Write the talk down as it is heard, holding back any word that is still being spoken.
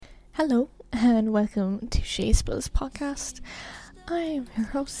Hello and welcome to Shay Spills podcast. I'm your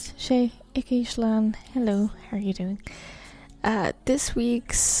host, Shay Ikishlan. Hello, how are you doing? This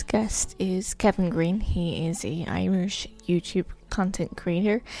week's guest is Kevin Greene. He is an Irish YouTube content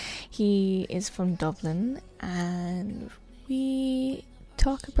creator. He is from Dublin and we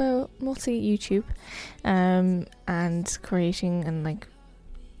talk about mostly YouTube and creating and like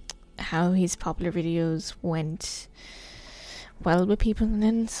how his popular videos went well with people and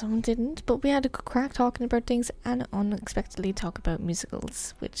then some didn't, but we had a good crack talking about things and unexpectedly talk about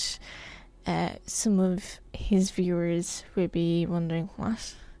musicals, which some of his viewers will be wondering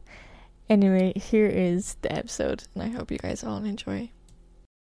what. Anyway, here is the episode and I hope you guys all enjoy.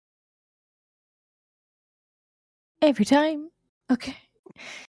 Every time. Okay.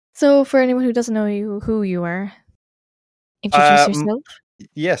 So for anyone who doesn't know who you are, introduce yourself.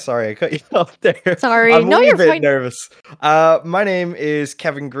 Yeah, sorry, I cut you off there. Sorry, I'm no, a you're bit fine. nervous. My name is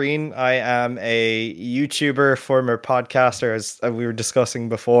Kevin Greene. I am a YouTuber, former podcaster, as we were discussing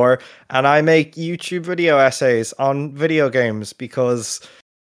before, and I make YouTube video essays on video games because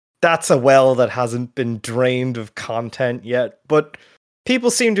that's a well that hasn't been drained of content yet, but people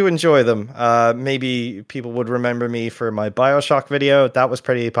seem to enjoy them. Maybe people would remember me for my BioShock video. That was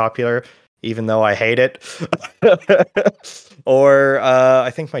pretty popular, even though I hate it. Or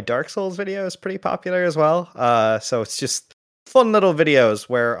I think my Dark Souls video is pretty popular as well. So it's just fun little videos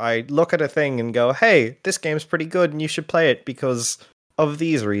where I look at a thing and go, hey, this game's pretty good and you should play it because of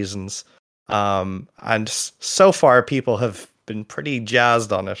these reasons. And so far people have been pretty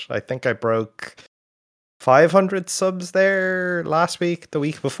jazzed on it. I think I broke 500 subs there last week, the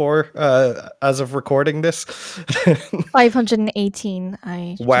week before, as of recording this. 518.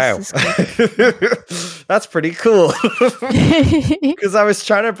 Wow. That's pretty cool. Because I was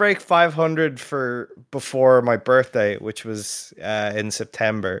trying to break 500 for before my birthday, which was in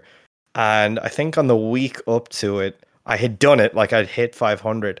September. And I think on the week up to it, I had done it, like I'd hit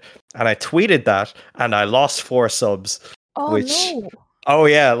 500. And I tweeted that, and I lost 4 subs. Oh, no. Oh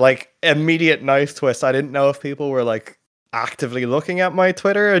yeah, like immediate knife twist. I didn't know if people were like actively looking at my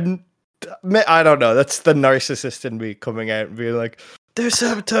Twitter, and I don't know. That's the narcissist in me coming out and being like, "They're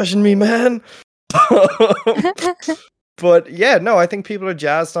sabotaging me, man." But yeah, no, I think people are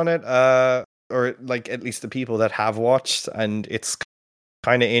jazzed on it, or like at least the people that have watched, and it's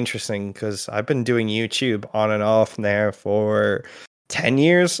kind of interesting because I've been doing YouTube on and off now for 10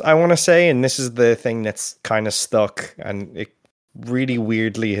 years, I want to say, and this is the thing that's kind of stuck, and it really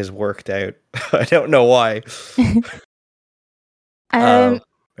weirdly has worked out. I don't know why. Yeah.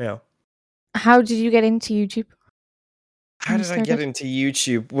 How did you get into YouTube? How did I get into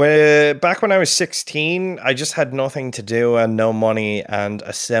YouTube? Back when I was 16, I just had nothing to do and no money and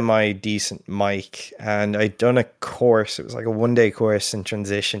a semi-decent mic. And I'd done a course. It was like a one-day course in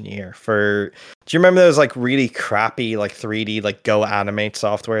transition year for... Do you remember those like really crappy like 3D like Go Animate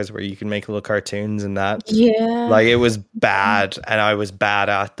softwares where you can make little cartoons and that? Yeah. Like it was bad and I was bad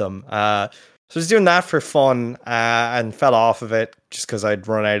at them. So I was doing that for fun and fell off of it just because I'd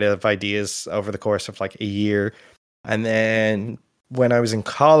run out of ideas over the course of like a year. And then when I was in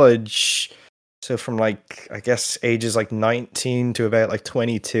college, so from like, I guess ages like 19 to about like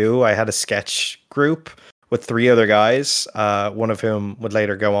 22, I had a sketch group with 3 other guys, one of whom would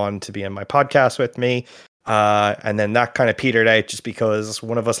later go on to be in my podcast with me. And then that kind of petered out just because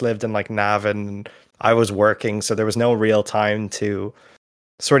one of us lived in like Navan and I was working. So there was no real time to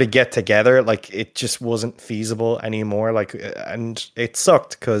sort of get together. Like it just wasn't feasible anymore. Like, and it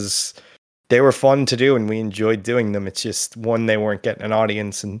sucked because they were fun to do and we enjoyed doing them. It's just 1, they weren't getting an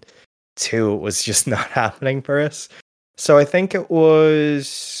audience, and 2, it was just not happening for us. So I think it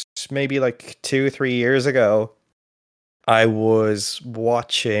was maybe like 2-3 years ago, I was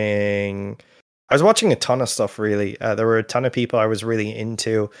watching a ton of stuff, really. There were a ton of people I was really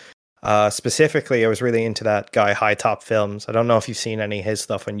into. Specifically, I was really into that guy, High Top Films. I don't know if you've seen any of his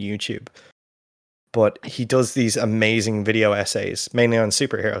stuff on YouTube, but he does these amazing video essays, mainly on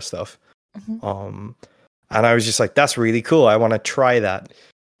superhero stuff. Mm-hmm. And I was just like, that's really cool. I want to try that.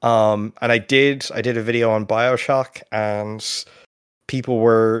 And I did a video on BioShock, and people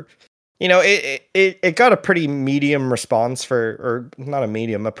were, you know, it got a pretty medium response a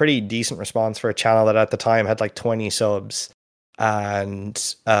pretty decent response for a channel that at the time had like 20 subs.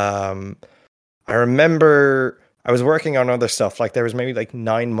 And I remember I was working on other stuff. Like there was maybe like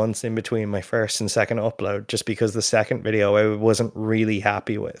 9 months in between my first and second upload, just because the second video I wasn't really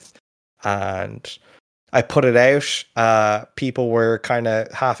happy with. And I put it out. People were kind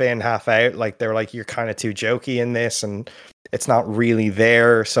of half in, half out. Like they were like, you're kind of too jokey in this and it's not really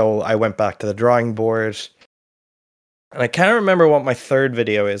there. So I went back to the drawing board. And I can't remember what my third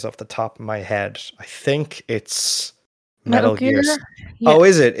video is off the top of my head. I think it's Metal Metal Gear? Gear. Yeah. Oh,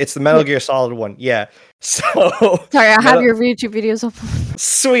 is it? It's the Metal Yeah. Gear Solid one. Yeah. So Sorry, I have Metal- your YouTube videos up.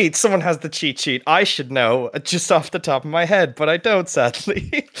 Sweet, someone has the cheat sheet. I should know just off the top of my head, but I don't,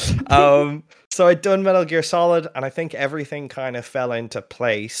 sadly. So I'd done Metal Gear Solid, and I think everything kind of fell into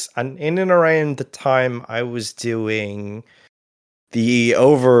place. And in and around the time I was doing the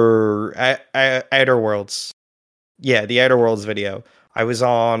Outer Worlds, yeah, the Outer Worlds video, I was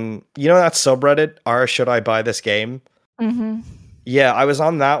on, you know, that subreddit, r should I buy this game? Mm-hmm. Yeah, I was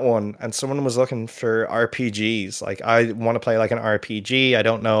on that one, and someone was looking for RPGs. Like, I want to play like an RPG. I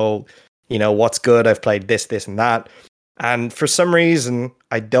don't know, what's good. I've played this, and that. And for some reason,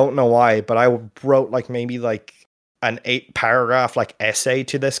 I don't know why, but I wrote like maybe like an 8-paragraph like essay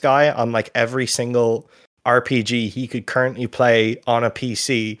to this guy on like every single RPG he could currently play on a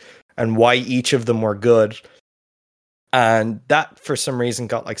PC and why each of them were good. And that for some reason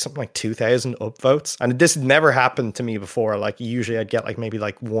got like something like 2,000 upvotes, and this had never happened to me before. Like usually I'd get like maybe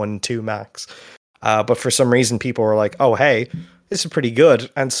like 1-2 max, but for some reason people were like, oh hey, this is pretty good.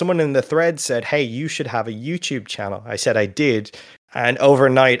 And someone in the thread said, hey, you should have a YouTube channel. I said I did, and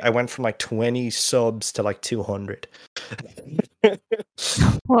overnight I went from like 20 subs to like 200.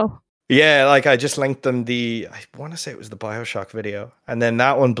 Whoa. Yeah, like I just linked them I want to say it was the BioShock video. And then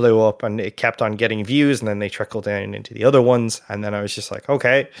that one blew up and it kept on getting views, and then they trickled down into the other ones. And then I was just like,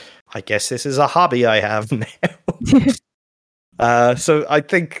 okay, I guess this is a hobby I have now. So I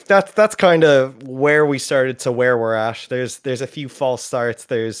think that's kind of where we started to where we're at. There's a few false starts.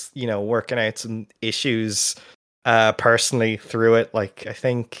 There's, working out some issues personally through it. Like I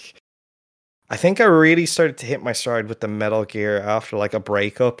think I really started to hit my stride with the Metal Gear after like a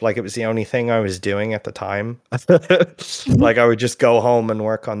breakup. Like it was the only thing I was doing at the time. Like I would just go home and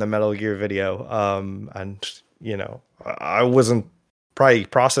work on the Metal Gear video. And I wasn't probably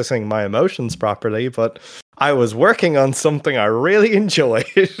processing my emotions properly, but I was working on something I really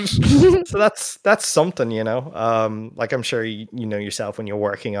enjoyed. So that's something, like I'm sure you know yourself when you're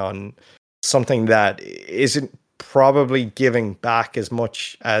working on something that isn't probably giving back as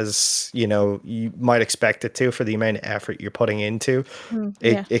much as you might expect it to for the amount of effort you're putting into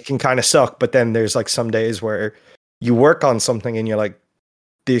it. It can kind of suck, but then there's like some days where you work on something and you're like,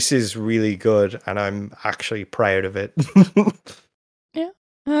 this is really good and I'm actually proud of it. Yeah.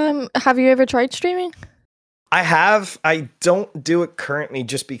 Have you ever tried streaming? I have. I don't do it currently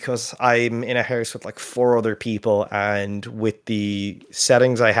just because I'm in a house with like 4 other people, and with the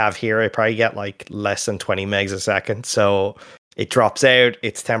settings I have here, I probably get like less than 20 megs a second. So it drops out.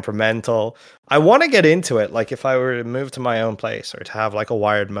 It's temperamental. I want to get into it. Like if I were to move to my own place or to have like a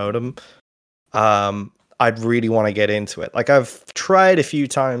wired modem, I'd really want to get into it. Like I've tried a few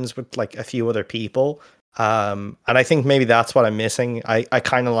times with like a few other people. And I think maybe that's what I'm missing. I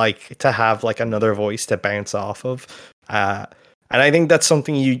kind of like to have like another voice to bounce off of. And I think that's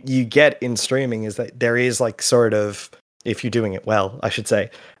something you get in streaming, is that there is like sort of, if you're doing it well, I should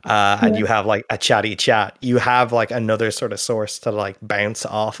say, and you have like a chatty chat, you have like another sort of source to like bounce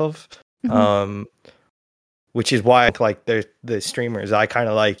off of. Which is why like the streamers I kind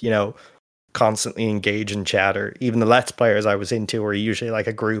of like, constantly engage in chat, or even the Let's Players I was into were usually like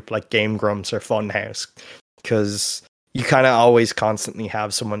a group like Game Grumps or Funhouse, because you kind of always constantly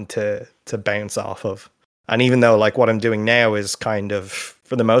have someone to bounce off of. And even though like what I'm doing now is kind of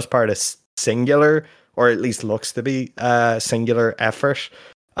for the most part a singular, or at least looks to be a singular effort,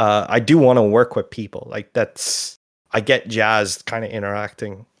 I do want to work with people. Like I get jazzed kind of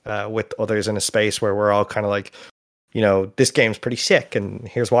interacting with others in a space where we're all kind of like, this game's pretty sick and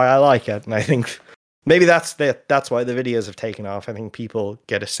here's why I like it. And I think maybe that's why the videos have taken off. I think people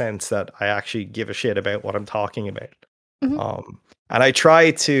get a sense that I actually give a shit about what I'm talking about. And I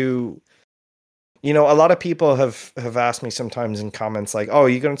try to, a lot of people have asked me sometimes in comments like, oh, are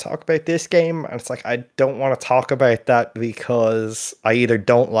you going to talk about this game? And it's like, I don't want to talk about that because I either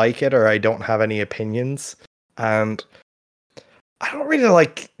don't like it or I don't have any opinions. And I don't really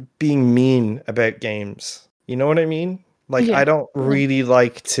like being mean about games. You know what I mean? Like, I don't really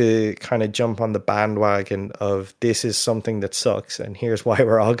like to kind of jump on the bandwagon of this is something that sucks and here's why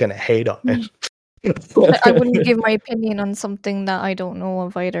we're all going to hate on it. I wouldn't give my opinion on something that I don't know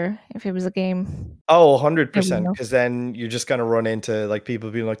of either, if it was a game. Oh, 100%. Because then you're just going to run into like people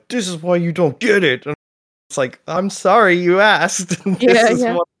being like, this is why you don't get it. And it's like, I'm sorry you asked.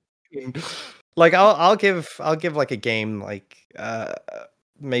 Like, I'll give like a game like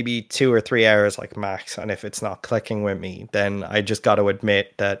maybe 2 or 3 hours like max, and if it's not clicking with me, then I just got to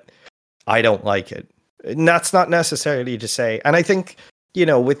admit that I don't like it. And that's not necessarily to say, and I think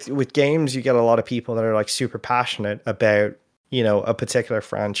with games, you get a lot of people that are like super passionate about, a particular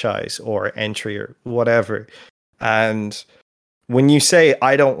franchise or entry or whatever. And when you say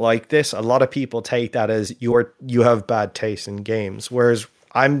I don't like this, a lot of people take that as you have bad taste in games. Whereas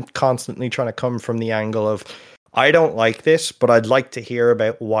I'm constantly trying to come from the angle of I don't like this, but I'd like to hear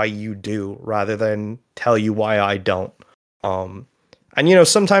about why you do rather than tell you why I don't. And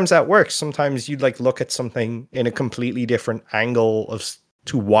sometimes that works. Sometimes you'd like look at something in a completely different angle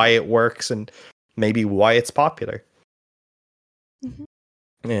to why it works and maybe why it's popular. Mhm.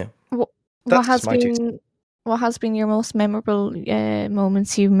 Yeah. What That's has my take. what has been your most memorable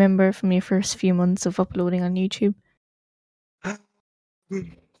moments you remember from your first few months of uploading on YouTube?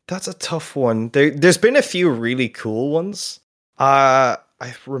 That's a tough one. There's been a few really cool ones. I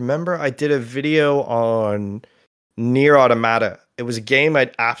remember I did a video on Near Automata. It was a game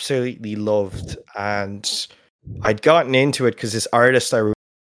I'd absolutely loved, and I'd gotten into it because this artist I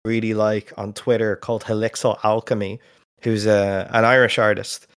really like on Twitter called Helixal Alchemy, who's an Irish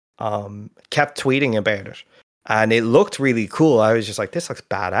artist, kept tweeting about it, and it looked really cool. I was just like, this looks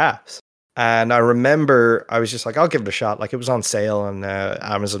badass. And I remember I was just like, I'll give it a shot. Like it was on sale on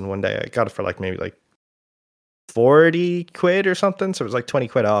Amazon one day. I got it for like maybe like 40 quid or something. So it was like 20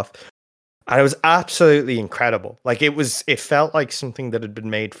 quid off. And it was absolutely incredible. Like it felt like something that had been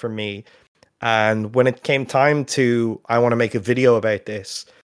made for me. And when it came time to, I want to make a video about this,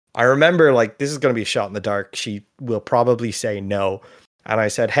 I remember like, this is going to be a shot in the dark. She will probably say no. And I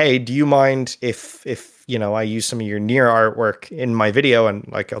said, hey, do you mind if I use some of your Near artwork in my video, and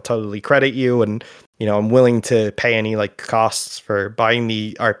like I'll totally credit you, and I'm willing to pay any like costs for buying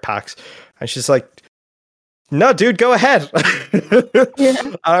the art packs. And she's like, no, dude, go ahead. Yeah.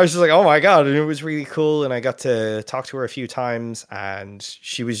 And I was just like, oh my God. And it was really cool. And I got to talk to her a few times, and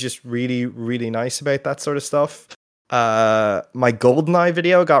she was just really, really nice about that sort of stuff. My GoldenEye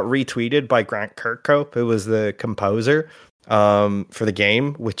video got retweeted by Grant Kirkhope, who was the composer for the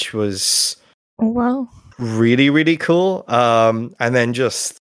game, which was Wow. really, really cool. And then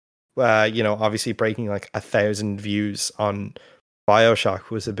just, obviously breaking like 1,000 views on BioShock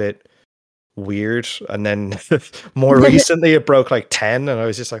was a bit weird. And then more recently it broke like 10, and I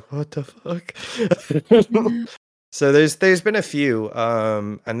was just like, what the fuck? So there's been a few,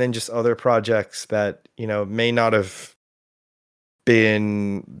 and then just other projects that may not have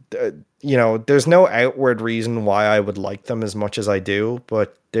been, there's no outward reason why I would like them as much as I do,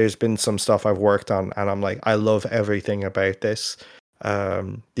 but there's been some stuff I've worked on and I'm like, I love everything about this.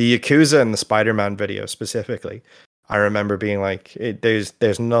 The Yakuza and the Spider-Man video specifically, I remember being like,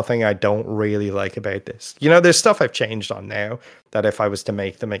 there's nothing I don't really like about this. There's stuff I've changed on now that if I was to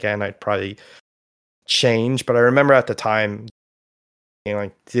make them again, I'd probably change. But I remember at the time being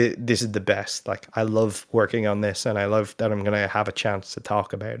like, this is the best. Like, I love working on this, and I love that I'm gonna have a chance to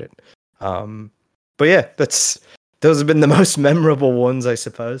talk about it. But yeah, those have been the most memorable ones, I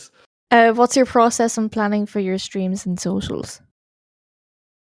suppose. What's your process and planning for your streams and socials?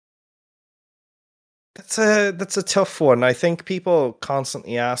 That's a tough one. I think people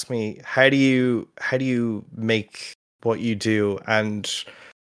constantly ask me, how do you make what you do? And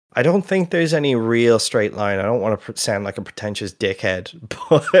I don't think there's any real straight line. I don't want to sound like a pretentious dickhead,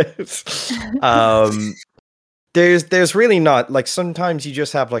 but there's really not. Like sometimes you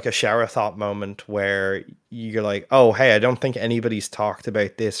just have like a shower thought moment where you're like, oh, hey, I don't think anybody's talked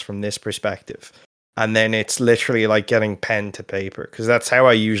about this from this perspective. And then it's literally like getting pen to paper, because that's how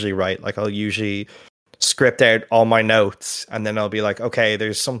I usually write. Like I'll usually script out all my notes, and then I'll be like, okay,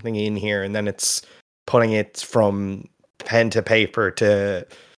 there's something in here, and then it's putting it from pen to paper to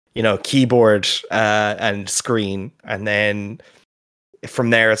keyboard and screen, and then from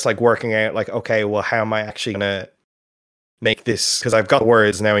there it's like working out like, okay, well, how am I actually gonna make this, because I've got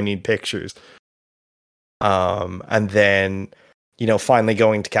words, now I need pictures, and then finally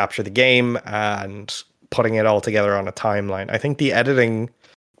going to capture the game and putting it all together on a timeline. I think the editing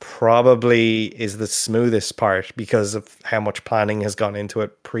probably is the smoothest part because of how much planning has gone into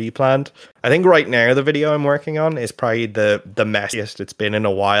it pre-planned. I think right now the video I'm working on is probably the messiest it's been in a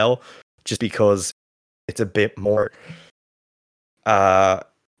while, just because it's a bit more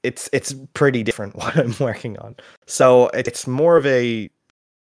it's pretty different what I'm working on. So it's more of a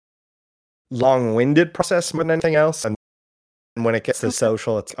long-winded process more than anything else. And when it gets to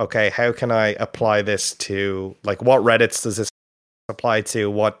social, it's okay, how can I apply this to, like, what Reddits does this apply to,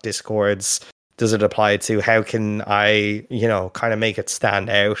 what Discords does it apply to, how can I kind of make it stand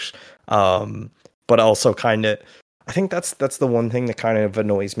out, but also kind of, I think that's the one thing that kind of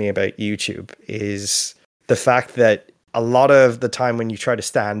annoys me about YouTube is the fact that a lot of the time when you try to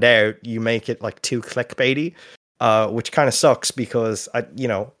stand out, you make it like too clickbaity. which kind of sucks because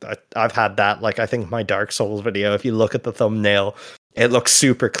I've had that. Like I think my Dark Souls video, if you look at the thumbnail, it looks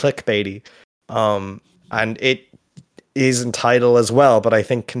super clickbaity, and it is in title as well. But I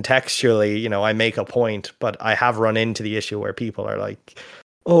think contextually, I make a point. But I have run into the issue where people are like,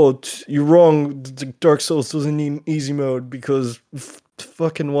 "Oh, you're wrong. Dark Souls doesn't need easy mode because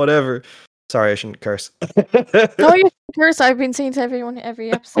fucking whatever." Sorry, I shouldn't curse. No, you curse. I've been saying to everyone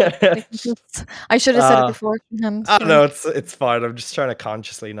every episode. I should have said it before. I don't know. It's fine. I'm just trying to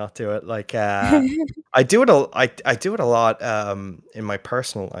consciously not do it. Like I do it. I do it a lot in my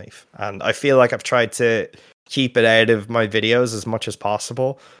personal life, and I feel like I've tried to keep it out of my videos as much as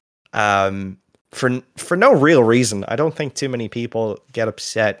possible. For no real reason. I don't think too many people get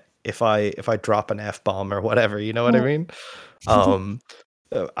upset if I drop an F-bomb or whatever. You know what I mean?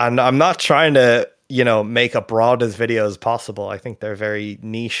 And I'm not trying to, make a broad as video as possible. I think they're very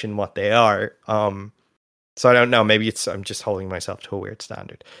niche in what they are. So I don't know. Maybe I'm just holding myself to a weird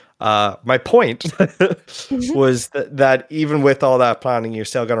standard. My point was that even with all that planning, you're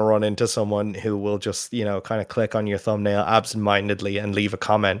still going to run into someone who will just, kind of click on your thumbnail absentmindedly and leave a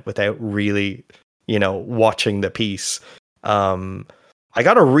comment without really, watching the piece. I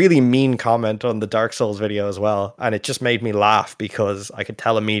got a really mean comment on the Dark Souls video as well, and it just made me laugh because I could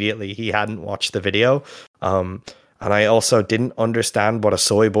tell immediately he hadn't watched the video. And I also didn't understand what a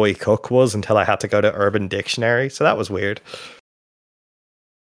soy boy cook was until I had to go to Urban Dictionary, so that was weird.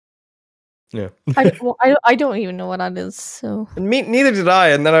 Yeah. I don't even know what that is, so. Neither did I,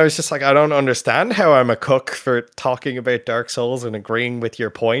 and then I was just like, I don't understand how I'm a cook for talking about Dark Souls and agreeing with your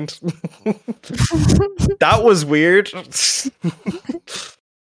point. That was weird.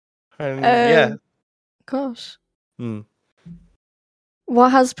 And yeah. Gosh. Hmm.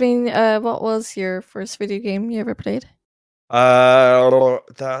 What was your first video game you ever played?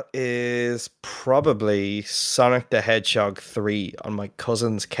 That is probably Sonic the Hedgehog 3 on my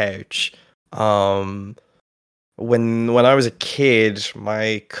cousin's couch. When I was a kid,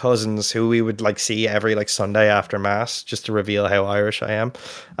 my cousins, who we would see every Sunday after mass, just to reveal how Irish I am,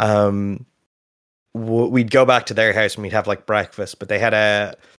 we'd go back to their house and we'd have breakfast. But they had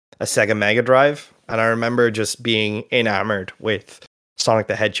a Sega Mega Drive, and I remember just being enamored with Sonic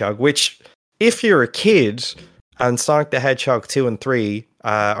the Hedgehog. Which, if you're a kid and Sonic the Hedgehog 2 and 3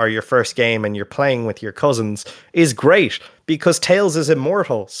 are your first game and you're playing with your cousins, is great because Tails is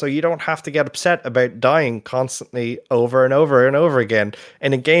immortal, so you don't have to get upset about dying constantly over and over and over again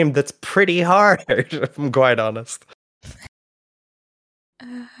in a game that's pretty hard, if I'm quite honest.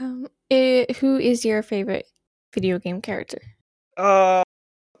 Who is your favorite video game character?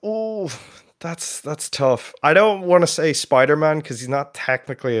 That's tough. I don't want to say Spider-Man because he's not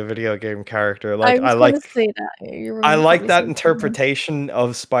technically a video game character. I was going to say that. I like that interpretation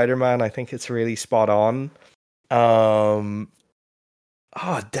of Spider-Man. I think it's really spot on. Oh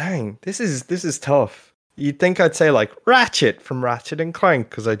dang, this is tough. You'd think I'd say Ratchet from Ratchet and Clank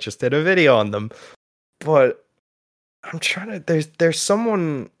because I just did a video on them, but I'm trying to. There's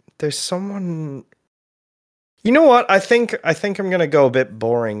someone. You know what? I think I'm gonna go a bit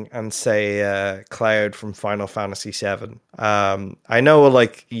boring and say Cloud from Final Fantasy VII. I know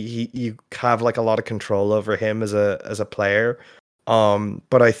you have a lot of control over him as a player,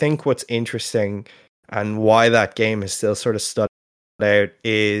 but I think what's interesting and why that game is still sort of stood out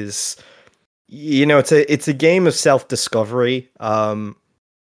is, it's a game of self-discovery, and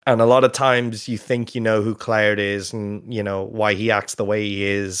a lot of times you think you know who Cloud is and why he acts the way he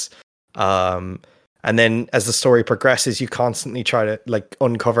is, and then as the story progresses you constantly try to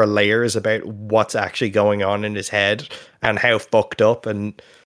uncover layers about what's actually going on in his head and how fucked up and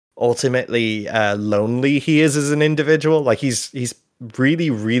ultimately lonely he is as an individual. He's really,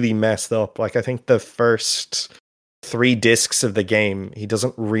 really messed up. I think the first 3 discs of the game, he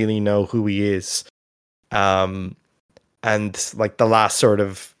doesn't really know who he is. And the last sort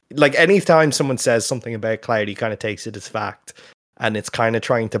of anytime someone says something about Cloud, he kind of takes it as fact. And it's kind of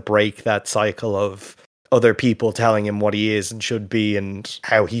trying to break that cycle of other people telling him what he is and should be and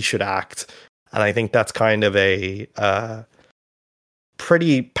how he should act. And I think that's kind of a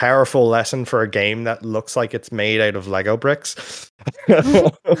pretty powerful lesson for a game that looks like it's made out of Lego bricks.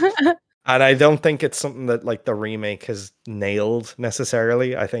 And I don't think it's something that the remake has nailed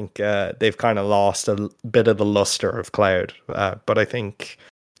necessarily. I think they've kind of lost a bit of the luster of Cloud. But I think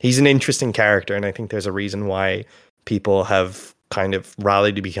he's an interesting character, and I think there's a reason why people have kind of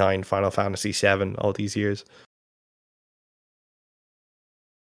rallied behind Final Fantasy VII all these years.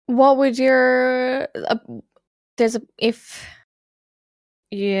 What would your if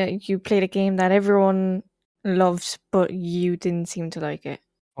you played a game that everyone loved but you didn't seem to like it?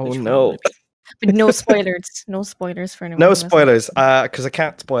 Oh no. But no spoilers. No spoilers for anyone No who hasn't. spoilers, because I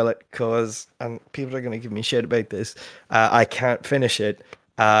can't spoil it, and people are going to give me shit about this. I can't finish it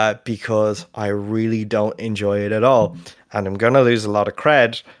because I really don't enjoy it at all. And I'm going to lose a lot of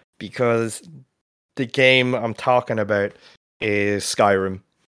cred because the game I'm talking about is Skyrim.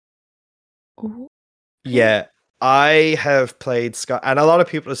 Oh, Yeah, I have played Sky, and a lot of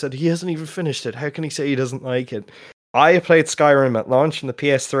people have said he hasn't even finished it. How can he say he doesn't like it? I played Skyrim at launch on the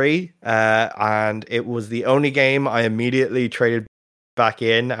PS3, and it was the only game I immediately traded back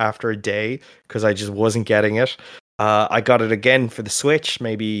in after a day because I just wasn't getting it. I got it again for the Switch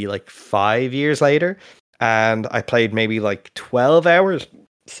maybe like 5 years later, and I played maybe like 12 hours.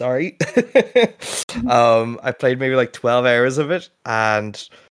 Sorry. I played maybe like 12 hours of it, and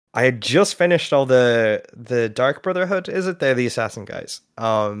I had just finished all the Dark Brotherhood, is it? They're the assassin guys.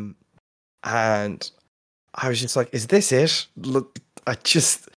 And I was just like, is this it? Look, I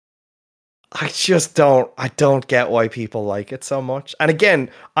don't get why people like it so much. And again,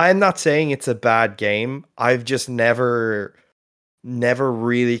 I'm not saying it's a bad game. I've just never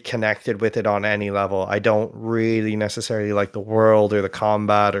really connected with it on any level. I don't really necessarily like the world or the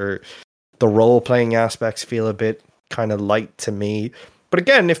combat or the role-playing aspects feel a bit kind of light to me. But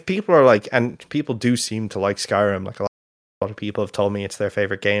again, if people are like, and people do seem to like Skyrim, like a lot of people have told me it's their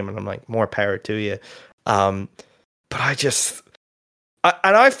favorite game, and I'm like, more power to you. But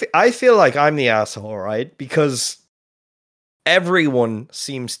I feel like I'm the asshole, right? Because everyone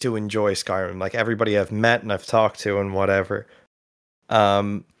seems to enjoy Skyrim, like everybody I've met and I've talked to and whatever.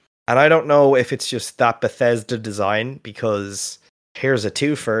 And I don't know if it's just that Bethesda design, because here's a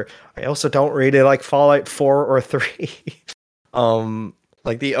twofer. I also don't really like Fallout 4 or 3.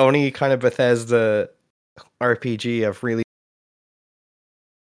 Like the only kind of Bethesda RPG I've really,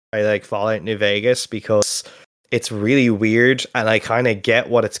 I like Fallout New Vegas because it's really weird and I kind of get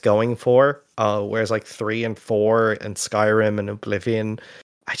what it's going for. Whereas like 3 and 4 and Skyrim and Oblivion,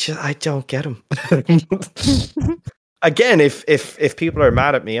 I don't get them. Again, if people are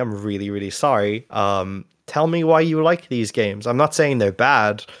mad at me, I'm really, really sorry. Tell me why you like these games. I'm not saying they're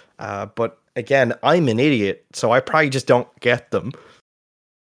bad, but again, I'm an idiot, so I probably just don't get them.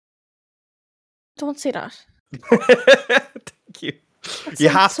 don't say that. Thank you. That You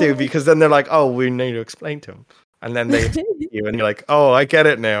sounds have to, so- because then they're like, "Oh, we need to explain to them," and then they explain to you, and you're like, "Oh, I get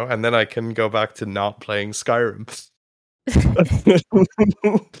it now," and then I can go back to not playing Skyrim because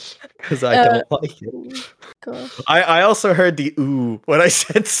I don't like it. Gosh. I also heard the ooh when I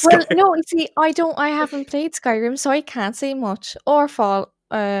said Well, Skyrim. no, you see, I haven't played Skyrim, so I can't say much. Or Fallout.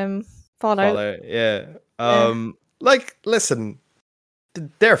 Fallout, yeah. Yeah. Like, listen,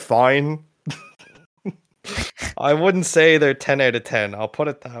 they're fine. I wouldn't say they're 10 out of 10. I'll put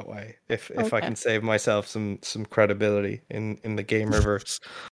it that way. If I Okay. can save myself some credibility in the gamerverse.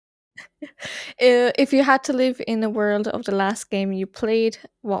 If you had to live in the world of the last game you played,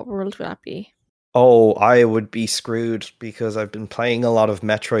 what world would that be? Oh, I would be screwed because I've been playing a lot of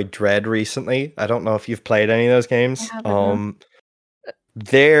Metroid Dread recently. I don't know if you've played any of those I games. haven't known.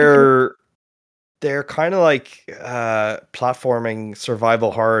 If you, They're kind of like platforming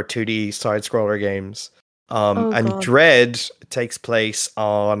survival horror 2D side scroller games. oh And god. Dread takes place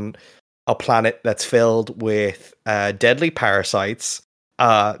on a planet that's filled with deadly parasites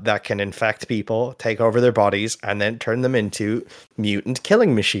that can infect people, take over their bodies, and then turn them into mutant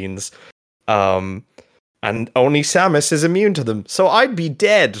killing machines. And only Samus is immune to them. So I'd be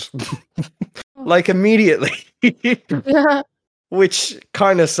dead, Oh. like immediately. Yeah. Which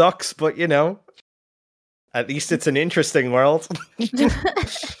kind of sucks, but you know, at least it's an interesting world.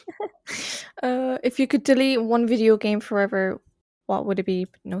 If you could delete one video game forever, what would it be?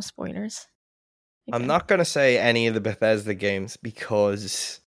 No spoilers. I'm Again. not going to say any of the Bethesda games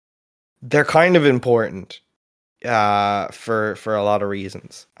because they're kind of important for a lot of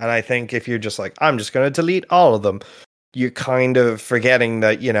reasons. And I think if you're just like, I'm just going to delete all of them, you're kind of forgetting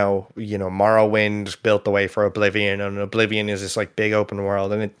that, Morrowind built the way for Oblivion, and Oblivion is this like big open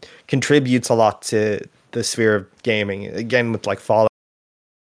world, and it contributes a lot to the sphere of gaming. Again, with like Fallout,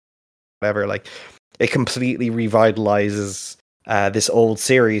 whatever, like it completely revitalizes this old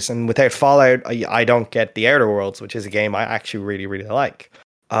series. And without Fallout, I don't get the Outer Worlds, which is a game I actually really, really like.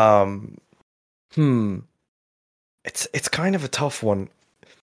 It's kind of a tough one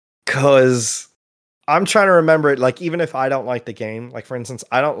because I'm trying to remember it. Like, even if I don't like the game, like for instance,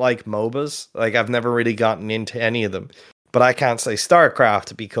 I don't like MOBAs. Like, I've never really gotten into any of them. But I can't say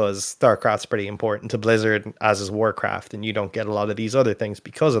StarCraft because StarCraft's pretty important to Blizzard, as is Warcraft, and you don't get a lot of these other things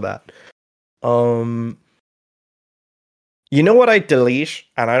because of that. You know what I delete,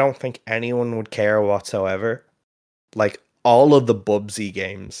 and I don't think anyone would care whatsoever? Like all of the Bubsy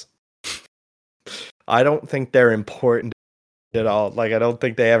games. I don't think they're important at all. Like, I don't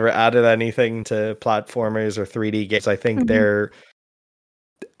think they ever added anything to platformers or 3D games. I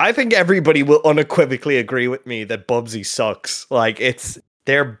think everybody will unequivocally agree with me that Bubsy sucks. Like,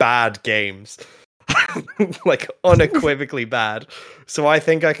 they're bad games. Like, unequivocally bad. So I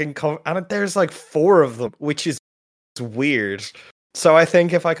think I can come, and there's like 4 of them, which is weird. So I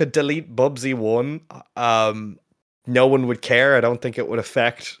think if I could delete Bubsy 1, no one would care. I don't think it would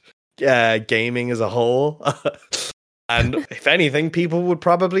affect gaming as a whole. And if anything, people would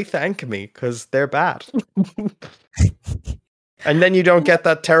probably thank me because they're bad. And then you don't get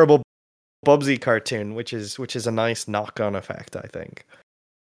that terrible Bubsy cartoon, which is a nice knock-on effect, I think.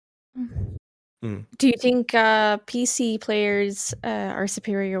 Do you think PC players are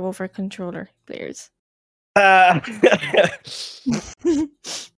superior over controller players? I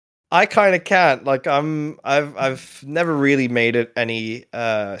kind of can't. Like, I've never really made it any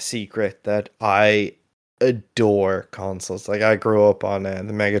secret that I adore consoles. Like, I grew up on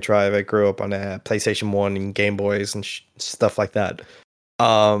the Mega Drive. I grew up on PlayStation 1 and Game Boys and stuff like that.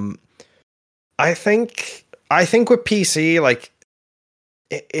 I think with PC, like,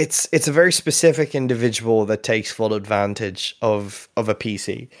 it's a very specific individual that takes full advantage of a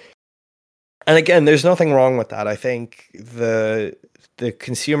PC. And again, there's nothing wrong with that. I think the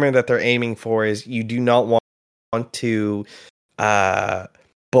consumer that they're aiming for is, you do not want to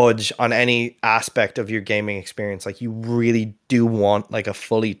budge on any aspect of your gaming experience. Like, you really do want like a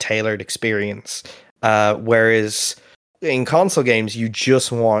fully tailored experience. Whereas in console games, you just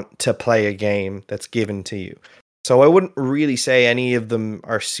want to play a game that's given to you. So I wouldn't really say any of them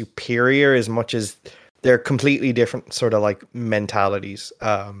are superior as much as they're completely different sort of like mentalities.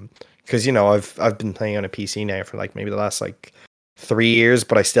 Because, you know, I've been playing on a PC now for like maybe the last like 3 years,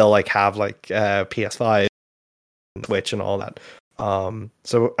 but I still like have like PS5, Switch, and all that.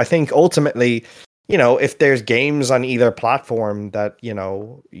 So I think ultimately, you know, if there's games on either platform that, you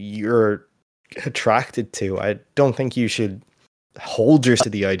know, you're attracted to, I don't think you should hold yourself to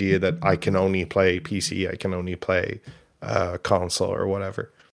the idea that I can only play PC, I can only play console or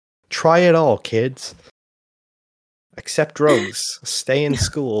whatever. Try it all, kids. Accept drugs. Stay in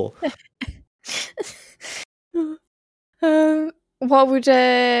school.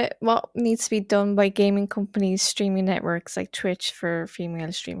 What needs to be done by gaming companies, streaming networks like Twitch for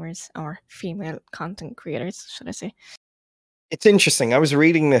female streamers, or female content creators, should I say? It's interesting. I was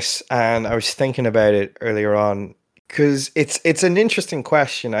reading this and I was thinking about it earlier on, because it's an interesting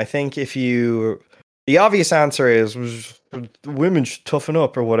question. I think the obvious answer is women should toughen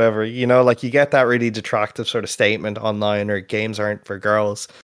up or whatever, you know, like, you get that really detractive sort of statement online, or games aren't for girls.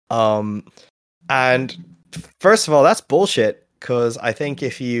 And first of all, that's bullshit, because I think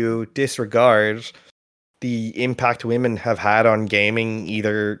if you disregard the impact women have had on gaming,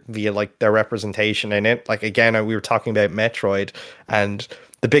 either via like their representation in it, like, again, we were talking about Metroid, and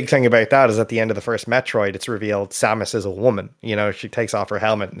the big thing about that is at the end of the first Metroid, it's revealed Samus is a woman. You know, she takes off her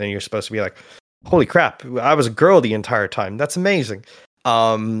helmet, and then you're supposed to be like, holy crap, I was a girl the entire time. That's amazing.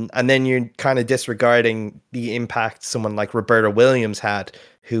 And then you're kind of disregarding the impact someone like Roberta Williams had,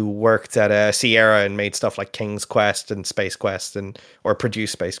 who worked at Sierra and made stuff like King's Quest and Space Quest, or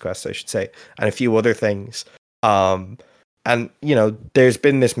produced Space Quest, I should say, and a few other things. And, you know, there's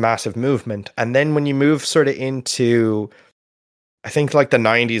been this massive movement. And then when you move sort of into, I think, like the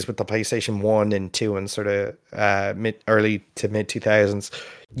 90s with the PlayStation 1 and 2 and sort of early to mid 2000s,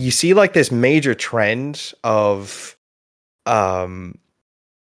 you see like this major trend of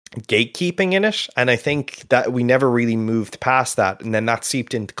gatekeeping in it, and I think that we never really moved past that, and then that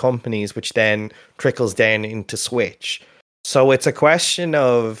seeped into companies, which then trickles down into Switch. So it's a question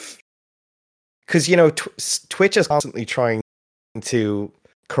of, because, you know, Twitch is constantly trying to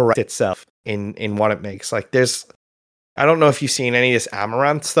correct itself in what it makes. Like, I don't know if you've seen any of this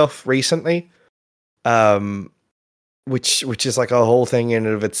Amaranth stuff recently, which is like a whole thing in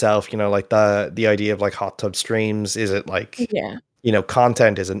and of itself. You know, like the idea of like hot tub streams. Is it like, Yeah, you know,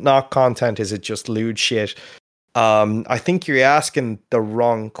 content? Is it not content? Is it just lewd shit? I think you're asking the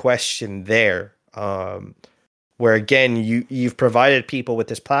wrong question there. Where again, you've provided people with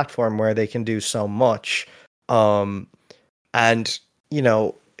this platform where they can do so much, and, you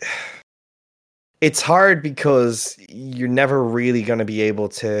know, it's hard because you're never really going to be able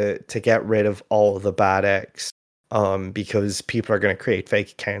to get rid of all the bad eggs, because people are going to create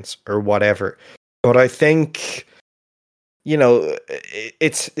fake accounts or whatever. But I think, you know,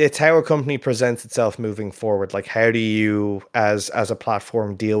 it's how a company presents itself moving forward. Like, how do you, as a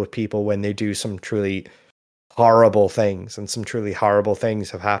platform, deal with people when they do some truly horrible things? And some truly horrible things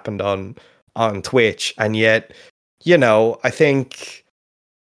have happened on Twitch, and yet, you know, I think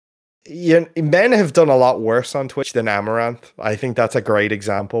men have done a lot worse on Twitch than Amaranth. I think that's a great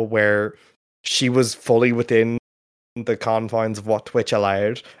example where she was fully within the confines of what Twitch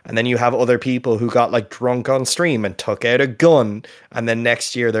allowed, and then you have other people who got like drunk on stream and took out a gun, and then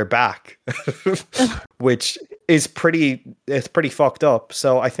next year they're back, which is pretty fucked up.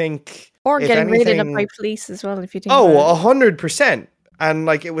 So I think, or if getting raided up by anything, police as well, if you think about it. 100%, and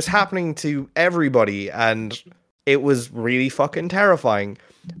like it was happening to everybody, and it was really fucking terrifying.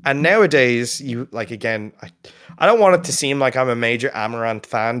 And nowadays, you like, again, I don't want it to seem like I'm a major Amaranth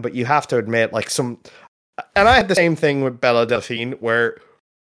fan, but you have to admit, like, and I had the same thing with Bella Delphine, where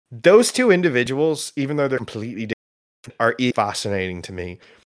those two individuals, even though they're completely different, are fascinating to me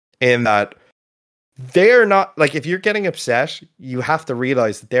in that they're not, like, if you're getting upset, you have to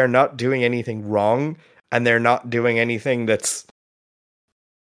realize that they're not doing anything wrong, and they're not doing anything that's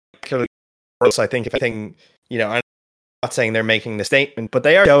worse. I think, if anything, I'm not saying they're making the statement, but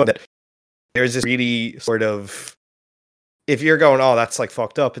they are showing that there's this really sort of, if you're going, oh, that's like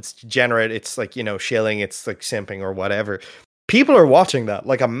fucked up, it's degenerate, it's like, shilling, it's like simping or whatever. People are watching that.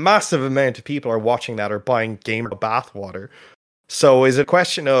 Like a massive amount of people are watching that or buying gamer bathwater. So is it a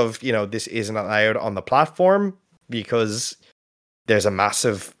question of, this isn't allowed on the platform because there's a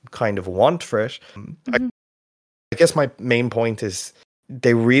massive kind of want for it? Mm-hmm. I guess my main point is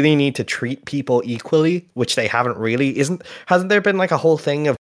they really need to treat people equally, which they haven't really. Hasn't there been like a whole thing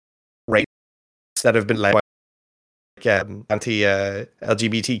of rape that have been led by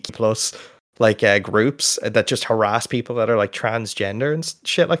anti-LGBTQ plus groups that just harass people that are like transgender and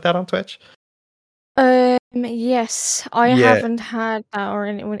shit like that on Twitch? Yes, I haven't had that, or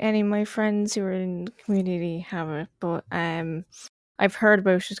any of my friends who are in the community have it, but I've heard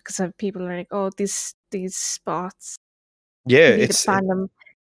about it because people are like, oh, these spots. Yeah, it's ban them.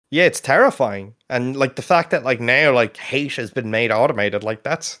 Yeah, it's terrifying, and like the fact that like now like hate has been made automated, like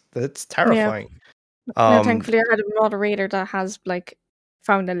that's terrifying. Yeah. Thankfully, I had a moderator that has like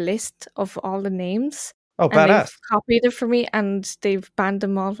found a list of all the names. Oh, and badass! They've copied it for me, and they've banned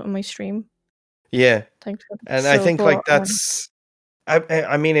them all on my stream. Yeah, thankfully. And I think like that's,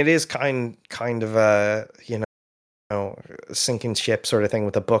 I mean, it is kind of a sinking ship sort of thing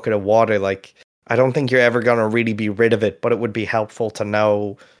with a bucket of water. Like, I don't think you're ever gonna really be rid of it, but it would be helpful to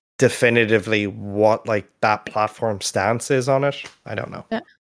know definitively what like that platform stance is on it. I don't know.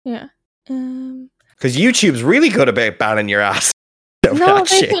 Yeah. Because YouTube's really good about banning your ass. No,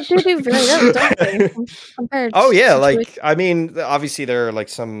 they do very well, don't they? Compared like I mean, obviously there are like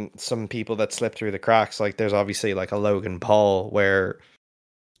some people that slip through the cracks. Like there's obviously like a Logan Paul where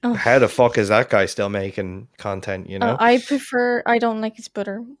how the fuck is that guy still making content, I don't like his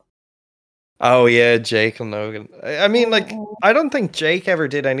brother. Oh yeah, Jake and Logan. I mean, like, I don't think Jake ever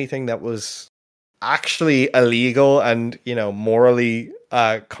did anything that was actually illegal and, morally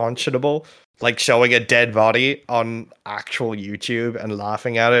conscionable. Like showing a dead body on actual YouTube and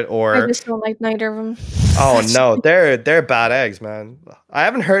laughing at it, or I just don't like neither of them. Oh no, they're bad eggs, man. I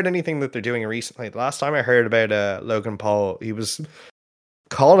haven't heard anything that they're doing recently. The last time I heard about Logan Paul, he was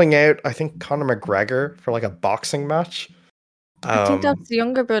calling out, I think, Conor McGregor for like a boxing match. I think that's the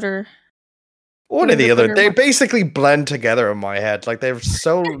younger brother. One or the other. They basically blend together in my head. Like they're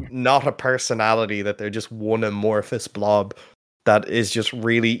so not a personality that they're just one amorphous blob that is just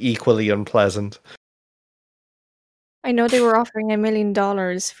really equally unpleasant. I know they were offering $1 million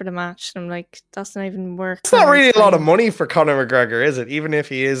for the match, and I'm like, that's not even worth. It's not really a lot of money for Conor McGregor, is it? Even if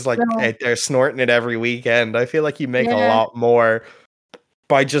he is like out there snorting it every weekend, I feel like you make a lot more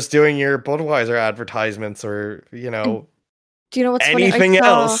by just doing your Budweiser advertisements or, do you know what's anything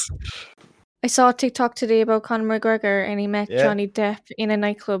else? I saw a TikTok today about Conor McGregor, and he met Johnny Depp in a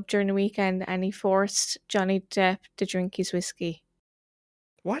nightclub during the weekend, and he forced Johnny Depp to drink his whiskey.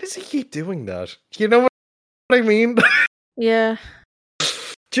 Why does he keep doing that? You know what I mean? Yeah.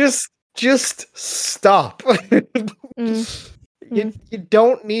 Just stop. You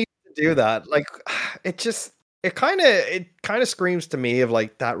don't need to do that. Like it kind of screams to me of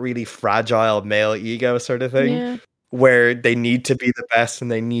like that really fragile male ego sort of thing. Yeah. Where they need to be the best and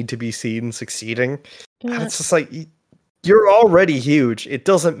they need to be seen succeeding. Yeah. And it's just like, you're already huge. It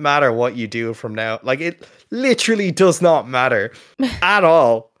doesn't matter what you do from now. Like, it literally does not matter at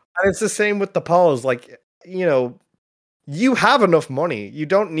all. And it's the same with the Pauls. Like, you have enough money. You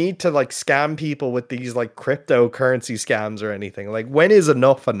don't need to like scam people with these like cryptocurrency scams or anything. Like, when is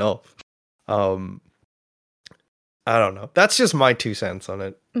enough enough? I don't know. That's just my 2 cents on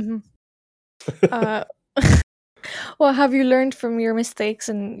it. Mm-hmm. Well, have you learned from your mistakes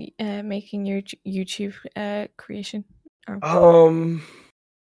in making your YouTube creation?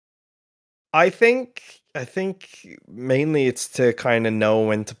 I think I think mainly it's to kind of know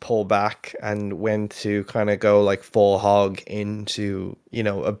when to pull back and when to kind of go like full hog into,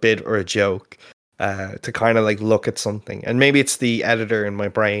 a bit or a joke, to kind of like look at something. And maybe it's the editor in my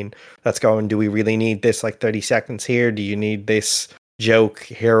brain that's going, do we really need this like 30 seconds here? Do you need this joke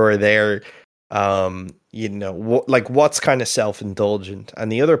here or there? What's kind of self-indulgent.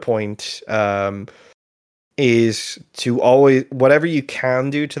 And the other point, is to always, whatever you can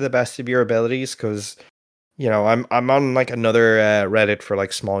do to the best of your abilities, because I'm on like another Reddit for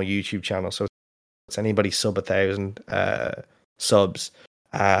like small YouTube channel, so it's anybody sub 1,000 subs,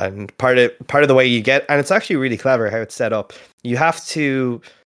 and part of the way you get, and it's actually really clever how it's set up. You have to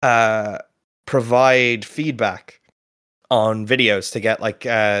provide feedback on videos to get like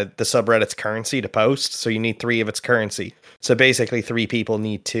the subreddit's currency to post. So you need 3 of its currency. So basically, 3 people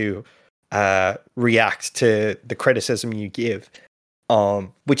need to react to the criticism you give.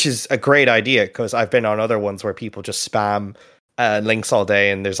 Which is a great idea, because I've been on other ones where people just spam links all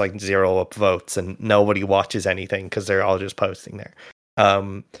day and there's like 0 upvotes and nobody watches anything because they're all just posting there.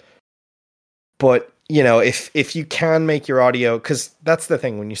 But if you can make your audio, because that's the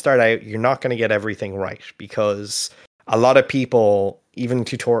thing, when you start out, you're not going to get everything right, because a lot of people, even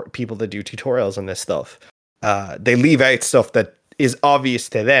people that do tutorials on this stuff, they leave out stuff that is obvious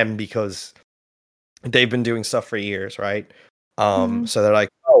to them because they've been doing stuff for years, right? So they're like,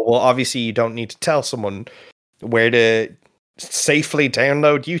 oh, well, obviously you don't need to tell someone where to safely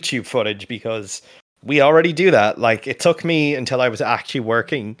download YouTube footage because we already do that. Like, it took me until I was actually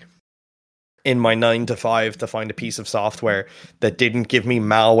working in my 9 to 5 to find a piece of software that didn't give me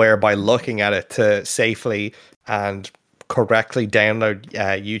malware by looking at it to safely and correctly download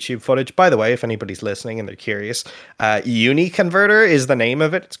YouTube footage. By the way, if anybody's listening and they're curious, Uniconverter is the name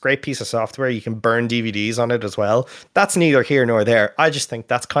of it. It's a great piece of software. You can burn DVDs on it as well. That's neither here nor there. I just think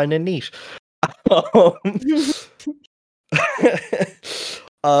that's kind of neat.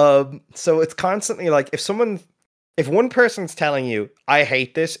 So it's constantly like, if one person's telling you, I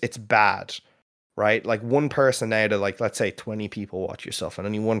hate this, it's bad, right? Like, one person out of, like, let's say 20 people watch your stuff and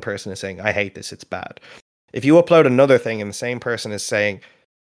only one person is saying, I hate this, it's bad. If you upload another thing and the same person is saying,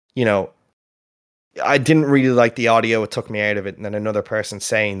 I didn't really like the audio, it took me out of it, and then another person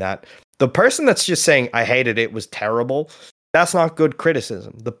saying that, the person that's just saying, I hated it, was terrible, that's not good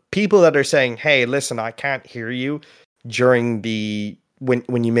criticism. The people that are saying, hey, listen, I can't hear you during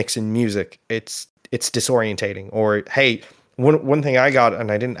when you mix in music, it's disorientating. Or, hey, one thing I got, and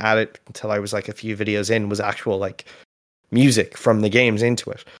I didn't add it until I was like a few videos in, was actual like music from the games into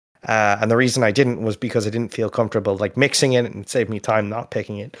it. And the reason I didn't was because I didn't feel comfortable like mixing it, and it saved me time not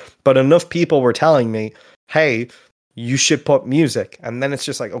picking it. But enough people were telling me, hey, you should put music. And then it's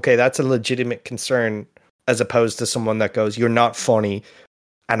just like, okay, that's a legitimate concern, as opposed to someone that goes, you're not funny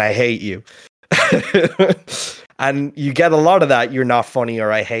and I hate you. And you get a lot of that, you're not funny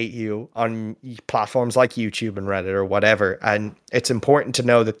or I hate you, on platforms like YouTube and Reddit or whatever. And it's important to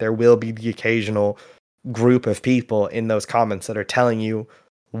know that there will be the occasional group of people in those comments that are telling you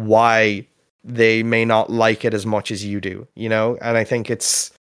why they may not like it as much as you do, And I think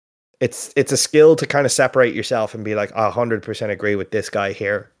it's a skill to kind of separate yourself and be like, I 100% agree with this guy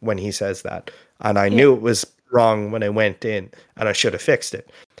here when he says that, and I knew it was wrong when I went in and I should have fixed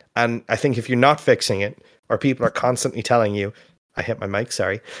it. And I think if you're not fixing it, or people are constantly telling you, I hit my mic,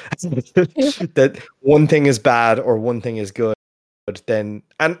 sorry, that one thing is bad or one thing is good, then,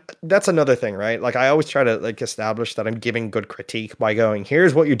 and that's another thing, right? Like, I always try to like establish that I'm giving good critique by going,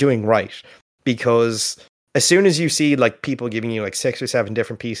 here's what you're doing right. Because as soon as you see like people giving you like 6 or 7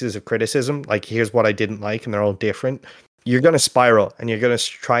 different pieces of criticism, like, here's what I didn't like, and they're all different, you're going to spiral and you're going to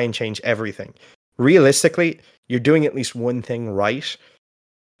try and change everything. Realistically, you're doing at least one thing right.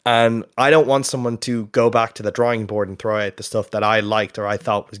 And I don't want someone to go back to the drawing board and throw out the stuff that I liked or I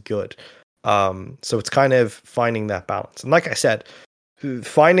thought was good. So it's kind of finding that balance. And like I said,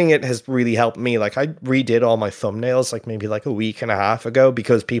 finding it has really helped me. Like, I redid all my thumbnails like maybe like a week and a half ago,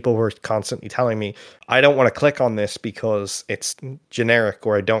 because people were constantly telling me, I don't want to click on this because it's generic,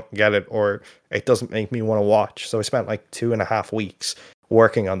 or I don't get it, or it doesn't make me want to watch. So I spent like 2.5 weeks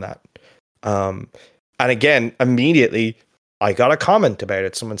working on that. And again, immediately I got a comment about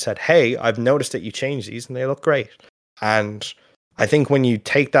it. Someone said, hey, I've noticed that you changed these and they look great. And I think when you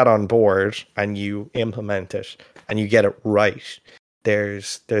take that on board and you implement it and you get it right,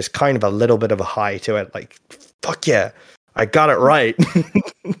 there's kind of a little bit of a high to it. Like, fuck yeah, I got it right.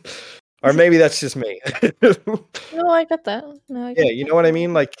 Or maybe that's just me. No, I get that. You know what I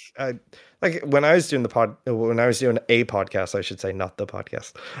mean? Like when I was doing a podcast, I should say, not the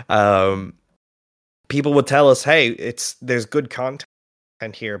podcast. People would tell us, hey, there's good content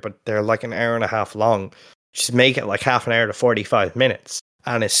content here, but they're like an hour and a half long. Just make it like half an hour to 45 minutes.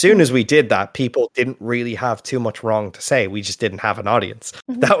 And as soon as we did that, people didn't really have too much wrong to say. We just didn't have an audience.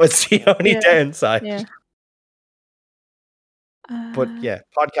 That was the only downside. Yeah. But yeah,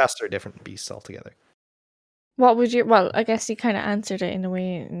 podcasts are different beasts altogether. What would you? Well, I guess you kind of answered it in a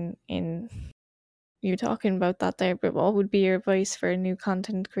way in you talking about that there. But what would be your advice for a new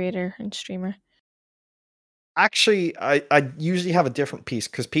content creator and streamer? Actually, I usually have a different piece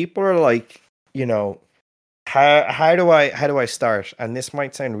because people are like, you know, how do I start? And this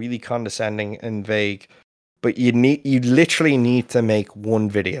might sound really condescending and vague, but you literally need to make one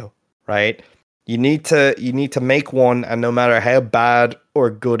video, right? You need to make one, and no matter how bad or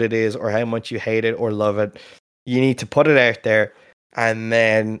good it is, or how much you hate it or love it, you need to put it out there, and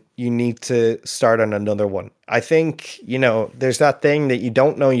then you need to start on another one. I think, you know, there's that thing that you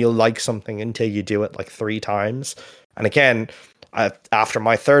don't know you'll like something until you do it like 3 times. And again, after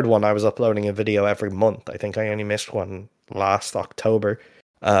my third one, I was uploading a video every month. I think I only missed one last October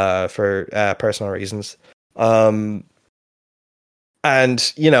for personal reasons. And,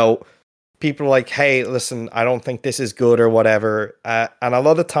 you know, people are like, hey, listen, I don't think this is good or whatever. And a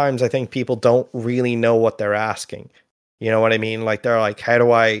lot of times I think people don't really know what they're asking. You know what I mean? Like, they're like, how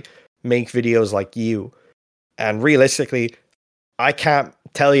do I make videos like you? And realistically, I can't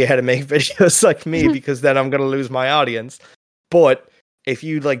tell you how to make videos like me because then I'm going to lose my audience. But if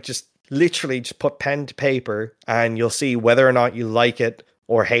you like just literally just put pen to paper, and you'll see whether or not you like it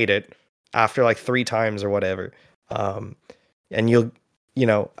or hate it after like 3 times or whatever. And you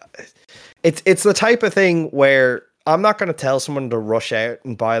know, it's the type of thing where I'm not going to tell someone to rush out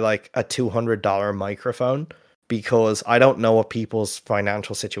and buy like a $200 microphone, because I don't know what people's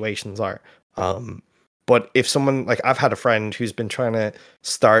financial situations are. But if someone, like, I've had a friend who's been trying to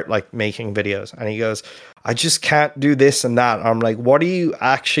start like making videos, and he goes, I just can't do this and that. I'm like, what are you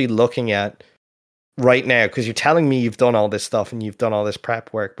actually looking at right now? Because you're telling me you've done all this stuff and you've done all this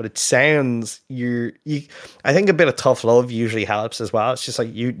prep work, but it sounds I think a bit of tough love usually helps as well. It's just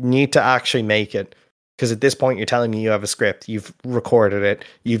like, you need to actually make it. Because at this point, you're telling me you have a script, you've recorded it,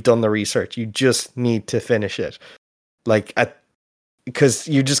 you've done the research, you just need to finish it. Like, because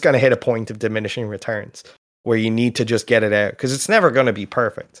you're just going to hit a point of diminishing returns where you need to just get it out, because it's never going to be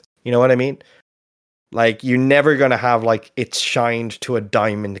perfect. You know what I mean? Like, you're never going to have like it's shined to a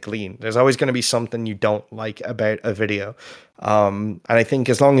diamond clean. There's always going to be something you don't like about a video. And I think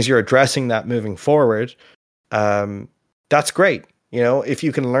as long as you're addressing that moving forward, that's great. You know, if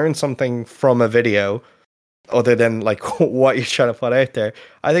you can learn something from a video other than like what you're trying to put out there,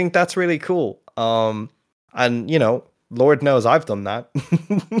 I think that's really cool. And you know, Lord knows I've done that.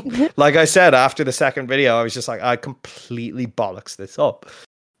 Like I said, after the second video, I was just like, I completely bollocks this up.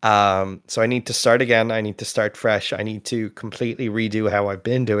 So I need to start again. I need to start fresh. I need to completely redo how I've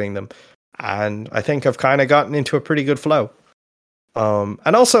been doing them. And I think I've kind of gotten into a pretty good flow.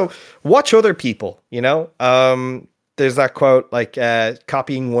 And also watch other people, you know, there's that quote, like,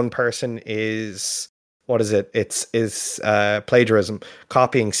 copying one person is, what is it? It's plagiarism.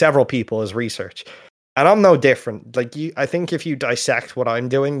 Copying several people is research. And I'm no different. Like, I think if you dissect what I'm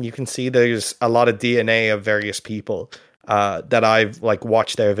doing, you can see there's a lot of DNA of various people that I've like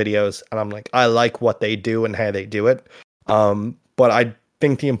watched their videos, and I'm like, I like what they do and how they do it. But I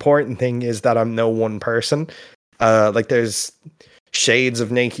think the important thing is that I'm no one person. Like, there's shades of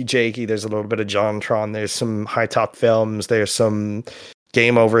Nakey Jakey, there's a little bit of JonTron, there's some High Top Films, there's some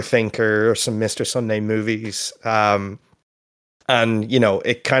Game Over Thinker, or some Mr. Sunday Movies. And, you know,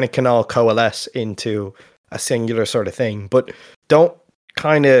 it kind of can all coalesce into a singular sort of thing. But don't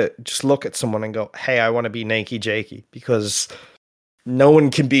kind of just look at someone and go, hey, I want to be Nakey Jakey, because no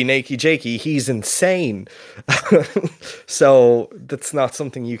one can be Nakey Jakey. He's insane. So that's not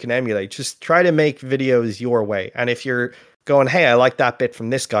something you can emulate. Just try to make videos your way. And if you're going, hey, I like that bit from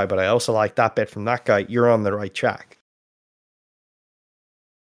this guy, but I also like that bit from that guy, you're on the right track.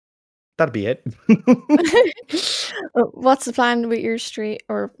 That'd be it. What's the plan with your stream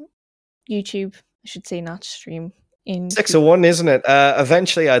or YouTube? I should say, not stream. In 601, isn't it?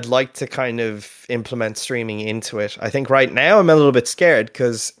 Eventually, I'd like to kind of implement streaming into it. I think right now I'm a little bit scared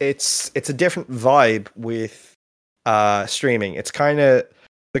because it's a different vibe with streaming. It's kind of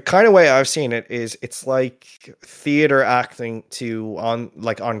the kind of way I've seen it is it's like theater acting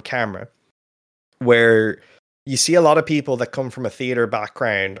on camera, where you see a lot of people that come from a theater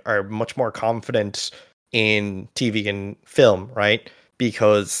background are much more confident in TV and film, right?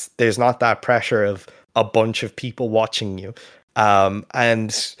 Because there's not that pressure of a bunch of people watching you.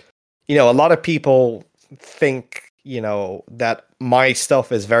 And, you know, a lot of people think, you know, that my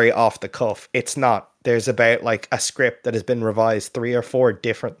stuff is very off the cuff. It's not. there's about like a script that has been revised 3 or 4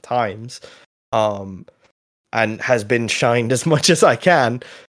 different times, and has been shined as much as I can.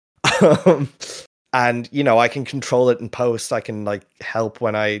 And I can control it in post. I can like help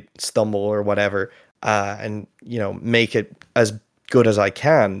when I stumble or whatever, and make it as good as I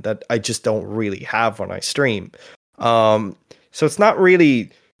can, that I just don't really have when I stream. So it's not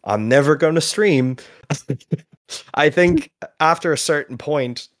really, I'm never going to stream. I think after a certain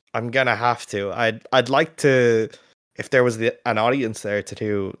point, I'm gonna have to. I'd like to, if there was an audience there, to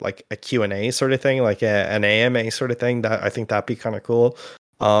do like a Q&A sort of thing, like an AMA sort of thing. That I think that'd be kind of cool.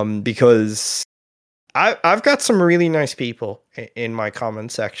 Because I've got some really nice people in my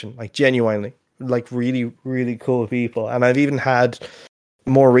comment section, like genuinely, like really, really cool people. And I've even had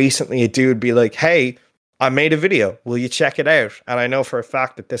more recently a dude be like, "Hey, I made a video. Will you check it out?" And I know for a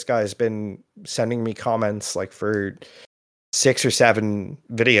fact that this guy has been sending me comments like for 6 or 7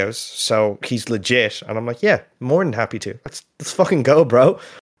 videos. So he's legit. And I'm like, yeah, more than happy to. Let's fucking go, bro.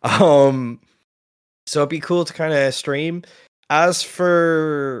 So it'd be cool to kind of stream. As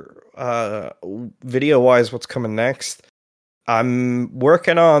for video wise, what's coming next? I'm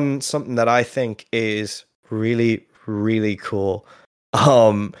working on something that I think is really, really cool.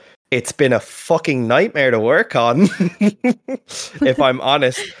 It's been a fucking nightmare to work on, if I'm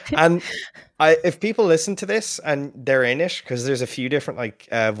honest. And if people listen to this and they're in it, because there's a few different like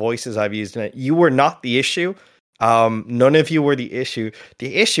voices I've used in it, you were not the issue. None of you were the issue.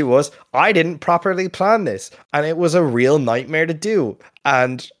 The issue was I didn't properly plan this, and it was a real nightmare to do.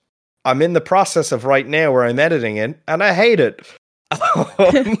 And I'm in the process of right now where I'm editing it, and I hate it.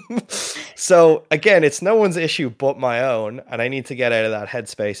 So again, it's no one's issue but my own, and I need to get out of that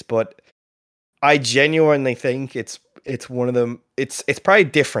headspace. But I genuinely think it's one of them. It's probably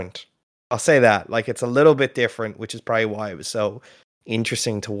different. I'll say that. Like, it's a little bit different, which is probably why it was so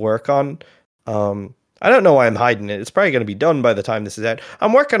interesting to work on. I don't know why I'm hiding it. It's probably going to be done by the time this is out.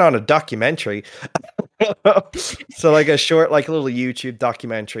 I'm working on a documentary. So like a short, like a little YouTube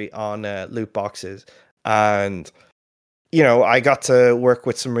documentary on loot boxes. And I got to work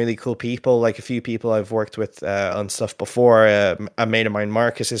with some really cool people, like a few people I've worked with on stuff before. A mate of mine,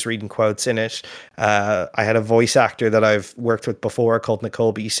 Marcus, is reading quotes in it. I had a voice actor that I've worked with before called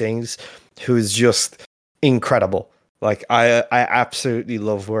Nicole B. Sings, who's just incredible. Like, I absolutely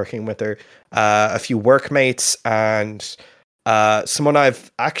love working with her. A few workmates and someone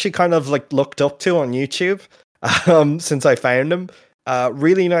I've actually kind of like looked up to on YouTube since I found him.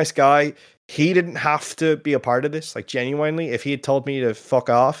 Really nice guy. He didn't have to be a part of this, like genuinely. If he had told me to fuck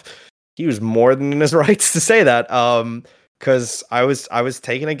off, he was more than in his rights to say that. Because I was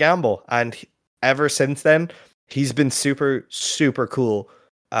taking a gamble, and ever since then, he's been super, super cool.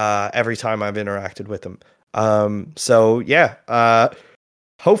 Every time I've interacted with him. So yeah.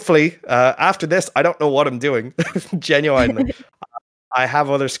 Hopefully, after this, I don't know what I'm doing. Genuinely, I have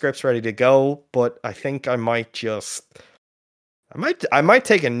other scripts ready to go, but I think I might just. I might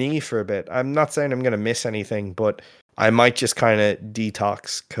take a knee for a bit. I'm not saying I'm going to miss anything, but I might just kind of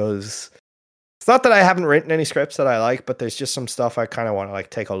detox, because it's not that I haven't written any scripts that I like, but there's just some stuff I kind of want to like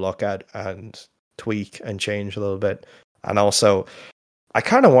take a look at and tweak and change a little bit. And also, I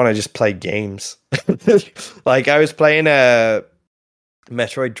kind of want to just play games. Like, I was playing a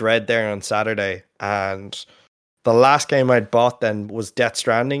Metroid Dread there on Saturday, and the last game I'd bought then was Death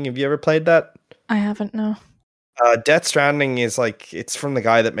Stranding. Have you ever played that? I haven't, no. Death Stranding is like, it's from the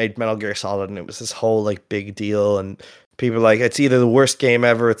guy that made Metal Gear Solid, and it was this whole like big deal, and people were like, it's either the worst game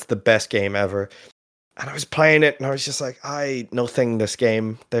ever, it's the best game ever. And I was playing it, and I was just like, nothing this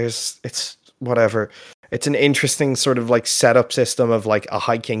game. It's whatever. It's an interesting sort of like setup system of like a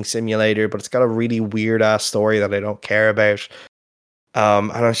hiking simulator, but it's got a really weird ass story that I don't care about.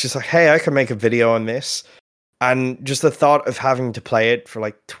 And I was just like, hey, I can make a video on this. And just the thought of having to play it for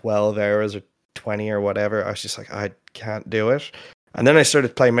like 12 hours or 20 or whatever, I was just like, I can't do it. And then I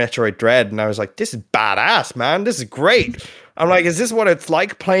started playing Metroid Dread, and I was like, this is badass, man. This is great. I'm like, is this what it's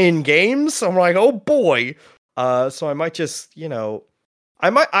like playing games? I'm like, oh boy. So I might just, I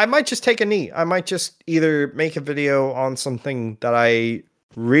might just take a knee. I might just either make a video on something that I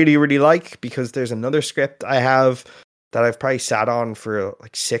really, really like, because there's another script I have that I've probably sat on for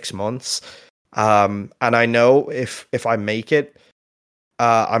like 6 months. And I know if I make it,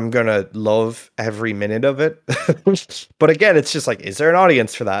 I'm gonna love every minute of it. But again, it's just like, is there an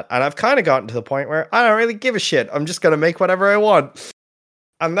audience for that? And I've kind of gotten to the point where I don't really give a shit. I'm just gonna make whatever I want.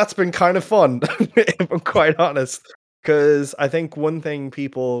 And that's been kind of fun, if I'm quite honest. Because I think one thing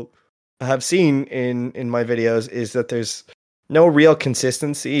people have seen in my videos is that there's no real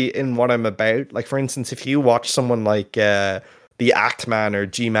consistency in what I'm about. Like, for instance, if you watch someone like The Act Man or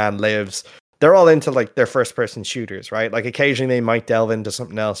G-Man Lives, they're all into like their first person shooters, right? Like occasionally they might delve into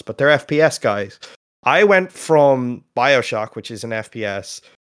something else, but they're FPS guys. I went from BioShock, which is an FPS,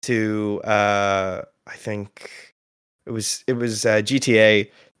 to I think it was GTA.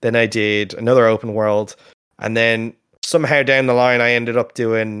 Then I did another open world, and then somehow down the line I ended up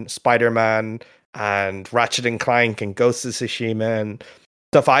doing Spider-Man and Ratchet and Clank and Ghost of Tsushima and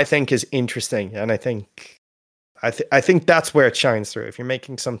stuff I think is interesting, and I think that's where it shines through. If you're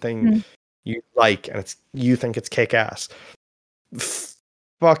making something you like and you think it's kick-ass,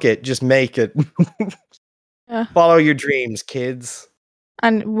 fuck it, just make it. Yeah. Follow your dreams, kids.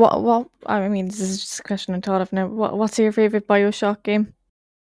 And what? I mean, this is just a question I thought of now. What's your favorite BioShock game?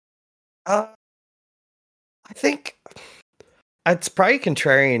 I think it's probably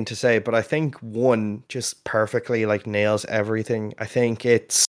contrarian to say, but I think one just perfectly like nails everything. I think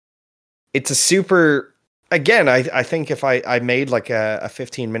it's a super. Again, I think if I made like a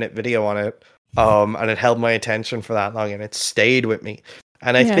 15-minute video on it, and it held my attention for that long and it stayed with me,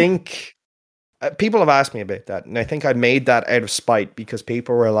 and I think people have asked me about that, and I think I made that out of spite because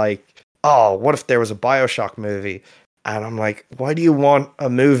people were like, "Oh, what if there was a BioShock movie?" And I'm like, "Why do you want a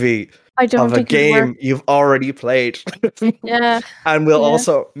movie of a game you've already played?" Yeah, and we'll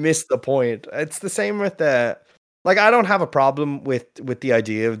also miss the point. It's the same with like I don't have a problem with the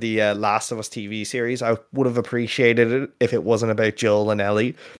idea of the Last of Us TV series. I would have appreciated it if it wasn't about Joel and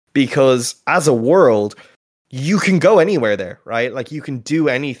Ellie, because as a world, you can go anywhere there, right? Like you can do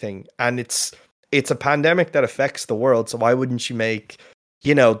anything, and it's a pandemic that affects the world. So why wouldn't you make,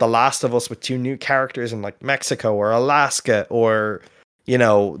 The Last of Us with two new characters in like Mexico or Alaska or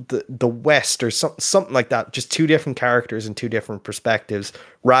the West or something like that? Just two different characters and two different perspectives,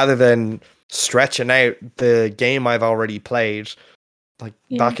 rather than stretching out the game I've already played like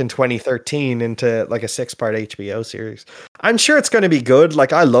back in 2013 into like a 6-part HBO series. I'm sure it's going to be good.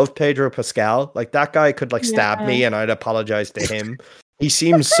 Like I love Pedro Pascal. Like that guy could like stab me and I'd apologize to him. He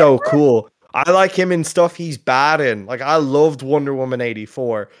seems so cool. I like him in stuff he's bad in. Like I loved Wonder Woman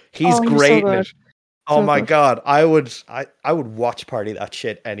 84. He's great in it. Oh my god, I would watch party that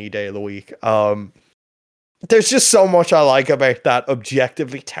shit any day of the week. There's just so much I like about that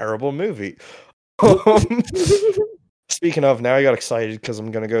objectively terrible movie. Speaking of, now I got excited because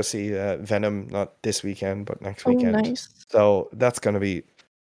I'm gonna go see Venom, not this weekend but next weekend. Nice. So that's gonna be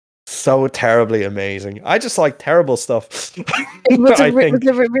so terribly amazing. I just like terrible stuff. Was it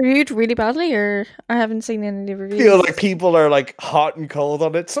reviewed really badly, or I haven't seen any reviews? I feel like people are like hot and cold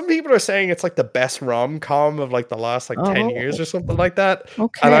on it. Some people are saying it's like the best rom-com of like the last like 10 years or something like that.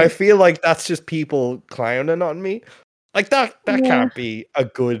 Okay. And I feel like that's just people clowning on me. Like that can't be a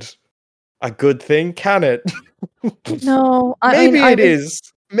good thing, can it? No, maybe it is.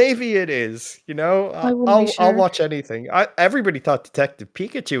 Maybe it is, I'll watch anything. Everybody thought Detective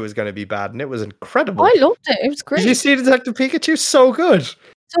Pikachu was going to be bad, and it was incredible. I loved it. It was great. Did you see Detective Pikachu? So good.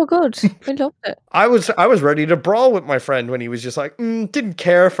 So good. I loved it. I was ready to brawl with my friend when he was just like, didn't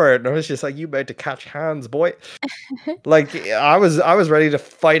care for it. And I was just like, you about to catch hands, boy. Like, I was ready to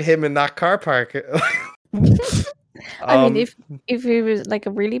fight him in that car park. I mean, if it was like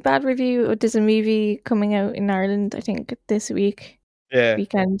a really bad review, there's a movie coming out in Ireland, I think, this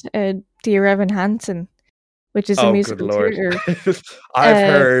weekend, Dear Evan Hansen, which is a musical theatre. I've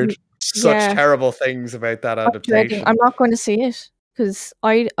heard such terrible things about that adaptation. I'm not going to see it because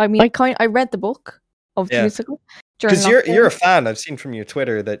I read the book of the musical. Because you're a fan. I've seen from your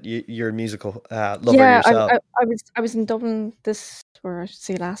Twitter that you're a musical lover yourself. I was in Dublin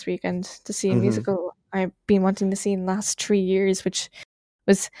last weekend to see a musical I've been wanting to see in the last 3 years, which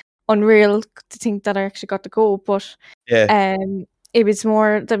was unreal to think that I actually got to go. But it was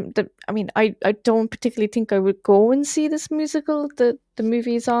more I don't particularly think I would go and see this musical the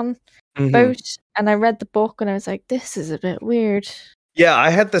movie's on about. And I read the book and I was like, this is a bit weird. Yeah, I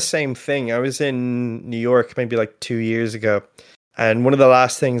had the same thing. I was in New York maybe like 2 years ago, and one of the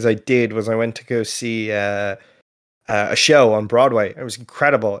last things I did was I went to go see a show on Broadway. It was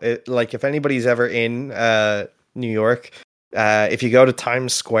incredible. Like if anybody's ever in New York, if you go to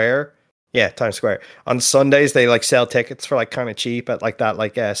Times Square. Yeah, Times Square. On Sundays, they like sell tickets for like kind of cheap at like that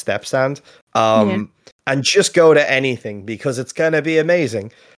like step stand. And just go to anything because it's gonna be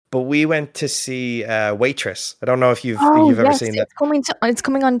amazing. But we went to see Waitress. I don't know if you've ever seen that. It's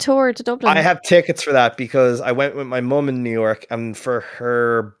coming on tour to Dublin. I have tickets for that because I went with my mum in New York, and for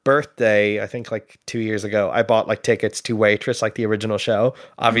her birthday, I think like 2 years ago, I bought like tickets to Waitress, like the original show.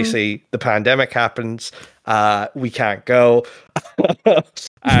 Obviously, the pandemic happens. We can't go.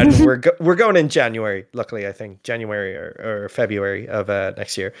 And we're going in January. Luckily, I think January or February of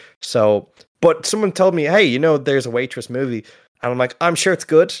next year. So, but someone told me, hey, there's a Waitress movie. And I'm like, I'm sure it's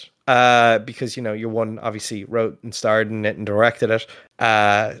good. because your one obviously wrote and starred in it and directed it,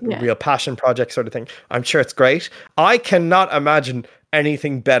 Yeah. real passion project sort of thing. I'm sure it's great. I cannot imagine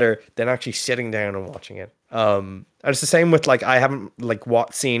anything better than actually sitting down and watching it. And it's the same with I haven't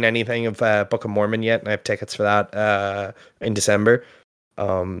seen anything of Book of Mormon yet, and I have tickets for that in December.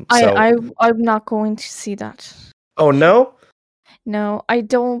 So I'm not going to see that. oh no. No, I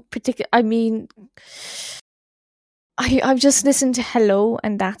don't particularly. I mean, I've just listened to Hello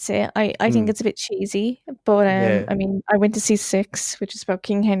and that's it. I think it's a bit cheesy, but Yeah. I mean, I went to see Six, which is about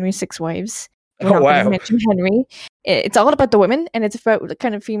King Henry's 6 wives. We're Oh not going to wow, mention Henry. It's all about the women, and it's about the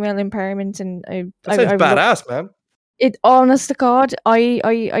kind of female empowerment. And that sounds I love badass, man. it. Honest to God,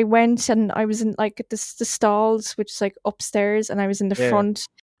 I went and I was in the stalls, which is upstairs, and I was in the front.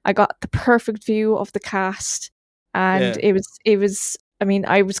 I got the perfect view of the cast, and it was. I mean,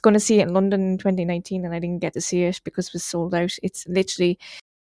 I was going to see it in London in 2019, and I didn't get to see it because it was sold out. It's literally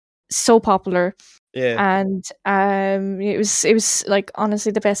so popular, and it was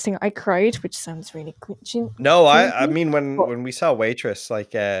honestly the best thing. I cried, which sounds really cringy. No, I mean when we saw Waitress,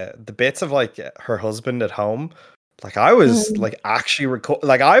 the bits of her husband at home, I was actually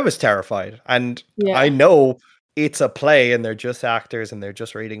I was terrified, and I know it's a play and they're just actors and they're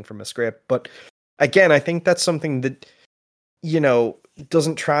just reading from a script, but again, I think that's something that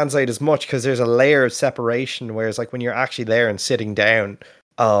doesn't translate as much because there's a layer of separation, whereas when you're actually there and sitting down,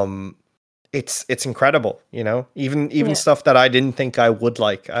 it's incredible, even stuff that I didn't think I would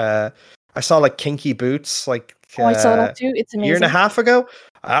like. I saw Kinky Boots I saw that too. It's amazing. A year and a half ago.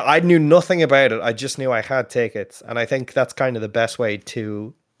 I knew nothing about it. I just knew I had tickets, and I think that's kind of the best way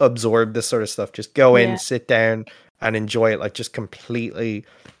to absorb this sort of stuff. Just go in, sit down, and enjoy it. Just completely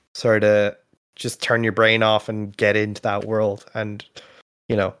sort of just turn your brain off and get into that world. And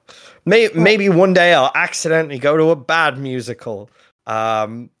maybe one day I'll accidentally go to a bad musical.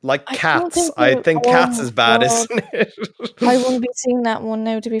 Cats. I think Cats is bad, isn't it? I won't be seeing that one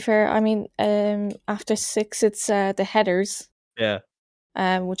now, to be fair. I mean, after Six, it's the Headers. Yeah.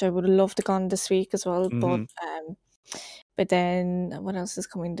 Which I would have loved to gone this week as well. But then what else is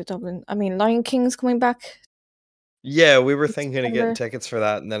coming to Dublin? I mean, Lion King's coming back. Yeah, we were thinking of getting tickets for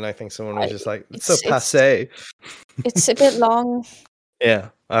that, and then I think someone was just it's so passé. It's a bit long. Yeah,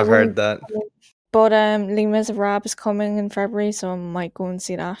 I've heard that. But Les Miserables is coming in February, so I might go and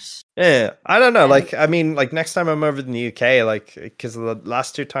see that. Yeah, I don't know. I mean, next time I'm over in the UK, because the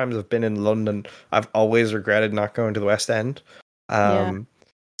last 2 times I've been in London, I've always regretted not going to the West End.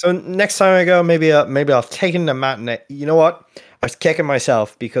 So next time I go, maybe I'll take in a matinee. You know what? I was kicking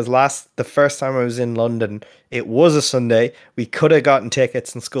myself because the first time I was in London, it was a Sunday. We could have gotten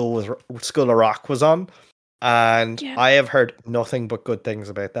tickets, and School of Rock was on, and I have heard nothing but good things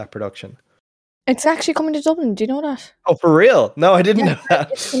about that production. It's actually coming to Dublin. Do you know that? Oh, for real? No, I didn't know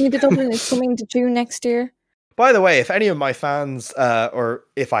that. It's coming to Dublin. It's coming to June next year. By the way, if any of my fans, or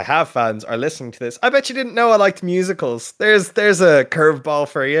if I have fans, are listening to this, I bet you didn't know I liked musicals. There's a curveball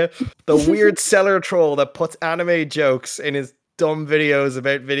for you. The weird seller troll that puts anime jokes in his dumb videos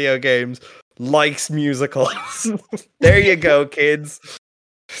about video games likes musicals. There you go, kids.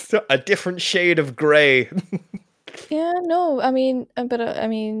 A different shade of grey. Yeah, no, I mean,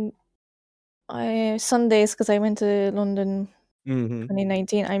 Sundays, because I went to London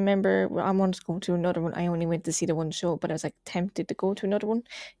 2019. I remember I wanted to go to another one. I only went to see the one show, but I was tempted to go to another one,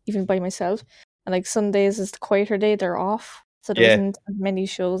 even by myself. And Sundays is the quieter day; they're off, so there wasn't as many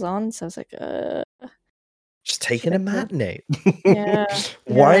shows on. So I was just taking a matinee. Yeah,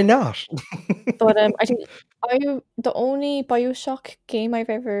 why not? But I think the only BioShock game I've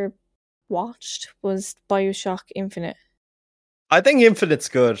ever watched was BioShock Infinite. I think Infinite's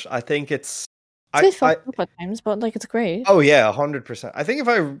good. I think it's a bit fucked up at times, but it's great. Oh yeah, 100%. I think if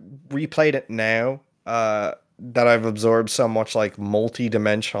I replayed it now, that I've absorbed so much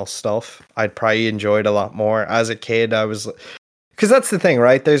multi-dimensional stuff, I'd probably enjoy it a lot more. As a kid, I was, because that's the thing,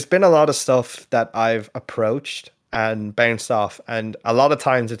 right? There's been a lot of stuff that I've approached and bounced off, and a lot of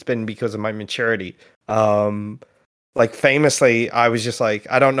times it's been because of my maturity. Famously, I was just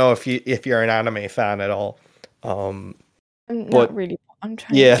I don't know if you're an anime fan at all. Not really. I'm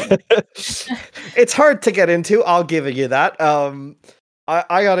trying. Yeah, it's hard to get into. I'll give you that.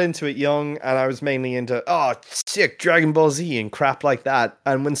 I got into it young, and I was mainly into sick Dragon Ball Z and crap like that.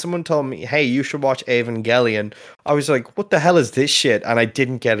 And when someone told me, "Hey, you should watch Evangelion," I was like, "What the hell is this shit?" And I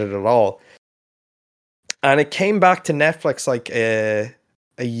didn't get it at all. And it came back to Netflix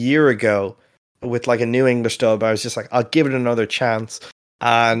a year ago with a new English dub. I was just I'll give it another chance,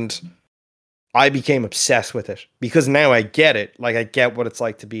 and I became obsessed with it because now I get it. I get what it's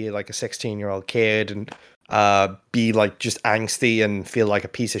like to be a 16-year-old kid, and be like just angsty and feel like a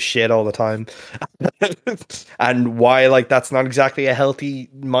piece of shit all the time. And why like that's not exactly a healthy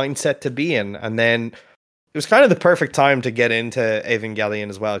mindset to be in. And then it was kind of the perfect time to get into Evangelion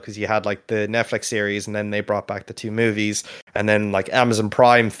as well, because you had like the Netflix series, and then they brought back the 2 movies, and then like Amazon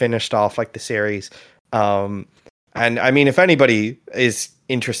Prime finished off like the series. And I mean, if anybody is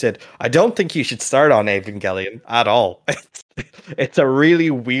interested, I don't think you should start on Evangelion at all. It's a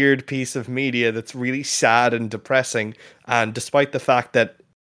really weird piece of media that's really sad and depressing. And despite the fact that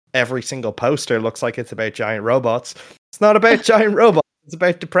every single poster looks like it's about giant robots, it's not about giant robots. It's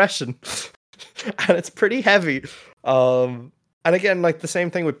about depression. And it's pretty heavy. And again, like the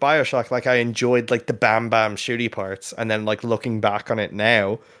same thing with BioShock, like I enjoyed like the bam bam shooty parts, and then like looking back on it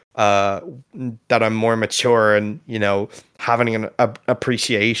now, that I'm more mature and, you know, having an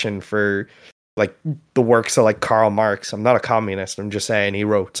appreciation for like the works of like Karl Marx. I'm not a communist. I'm just saying he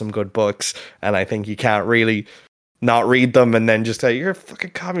wrote some good books, and I think you can't really not read them and then just say you're a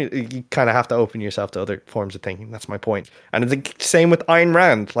fucking communist. You kind of have to open yourself to other forms of thinking. That's my point. And it's the same with Ayn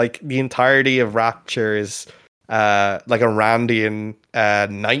Rand. Like the entirety of Rapture is like a Randian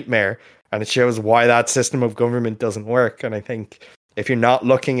nightmare, and it shows why that system of government doesn't work. And I think if you're not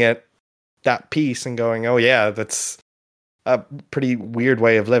looking at that piece and going, oh yeah, that's a pretty weird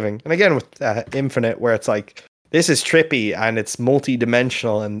way of living. And again, with Infinite, where it's like, this is trippy and it's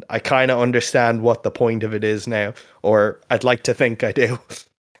multi-dimensional, and I kind of understand what the point of it is now, or I'd like to think I do.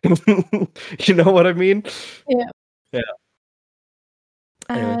 You know what I mean? Yeah. Yeah.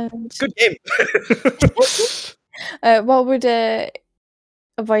 Anyway, And good game. what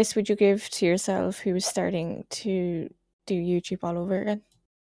advice would you give to yourself who was starting to do YouTube all over again?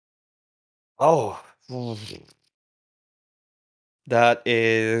 Oh, that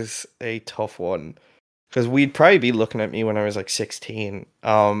is a tough one, because we'd probably be looking at me when I was like 16.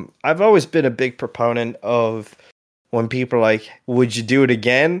 I've always been a big proponent of when people are like, would you do it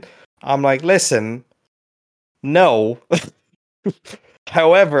again? I'm like, listen, no.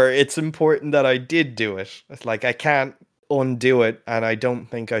 However, it's important that I did do it. It's like, I can't undo it, and I don't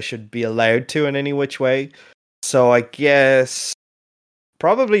think I should be allowed to in any which way. So I guess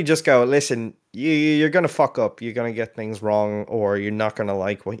probably just go, listen, you're going to fuck up. You're going to get things wrong, or you're not going to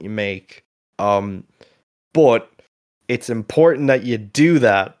like what you make. But it's important that you do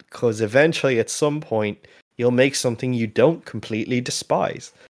that, because eventually at some point you'll make something you don't completely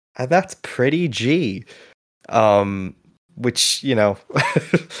despise. And that's pretty G. Which, you know,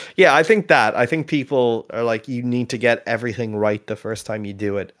 yeah, I think people are like, you need to get everything right the first time you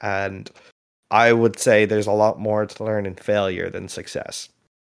do it. And I would say there's a lot more to learn in failure than success,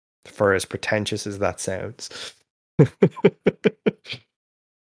 for as pretentious as that sounds.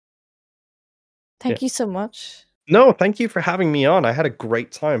 Thank you so much. No, thank you for having me on. I had a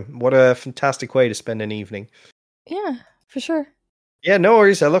great time. What a fantastic way to spend an evening. Yeah, for sure. Yeah, no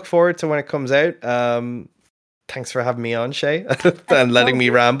worries. I look forward to when it comes out. Thanks for having me on, Shay, and letting me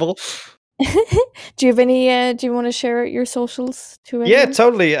ramble. Do you have any, do you want to share your socials to anyone? Yeah,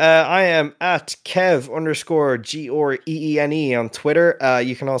 totally. I am at Kev_Greene on Twitter.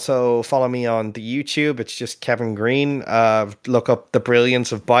 You can also follow me on the YouTube. It's just Kevin Greene. Look up The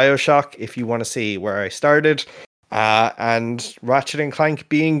Brilliance of BioShock if you want to see where I started. And Ratchet & Clank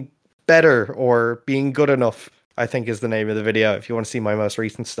being better or being good enough, I think is the name of the video if you want to see my most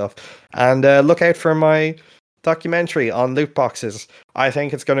recent stuff. And look out for my documentary on loot boxes. I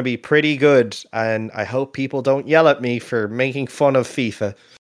think it's going to be pretty good, and I hope people don't yell at me for making fun of FIFA.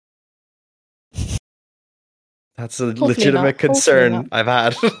 That's a Hopefully legitimate concern I've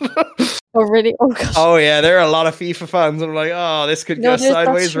had. Oh, really? Oh, gosh. Oh, yeah, there are a lot of FIFA fans. I'm like, oh, this could go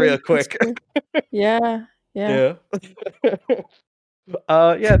sideways real quick. Yeah. Yeah,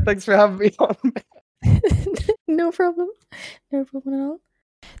 thanks for having me on. No problem. No problem at all.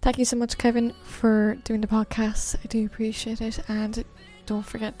 Thank you so much, Kevin, for doing the podcast. I do appreciate it. And don't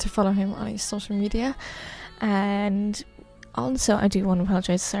forget to follow him on his social media. And also, I do want to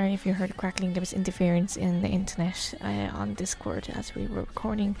apologise. Sorry if you heard crackling. There was interference in the internet on Discord as we were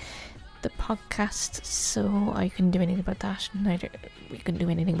recording the podcast. So I couldn't do anything about that. Neither we couldn't do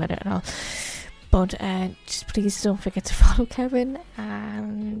anything about it at all. But just please don't forget to follow Kevin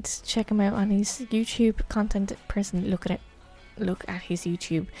and check him out on his YouTube content person. Look at his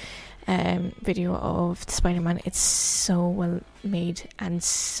YouTube video of Spider-Man. It's so well made and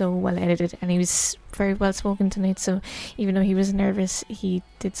so well edited, and he was very well spoken tonight, so even though he was nervous, he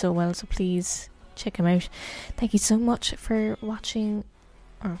did so well. So please check him out. Listening,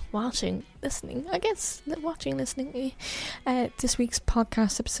 this week's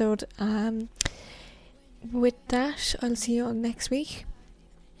podcast episode. With that, I'll see you all next week.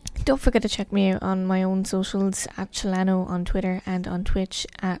 Don't forget to check me out on my own socials at Shalano on Twitter and on Twitch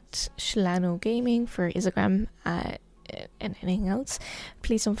at Shalano Gaming for Instagram and anything else.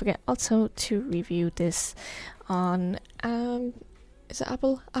 Please don't forget also to review this on is it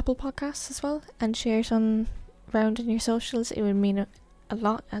Apple Podcasts as well, and share it around in your socials. It would mean a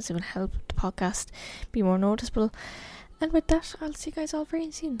lot, as it would help the podcast be more noticeable. And with that, I'll see you guys all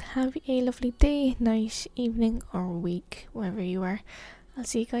very soon. Have a lovely day, night, evening or week, wherever you are. I'll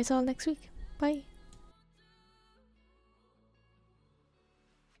see you guys all next week. Bye.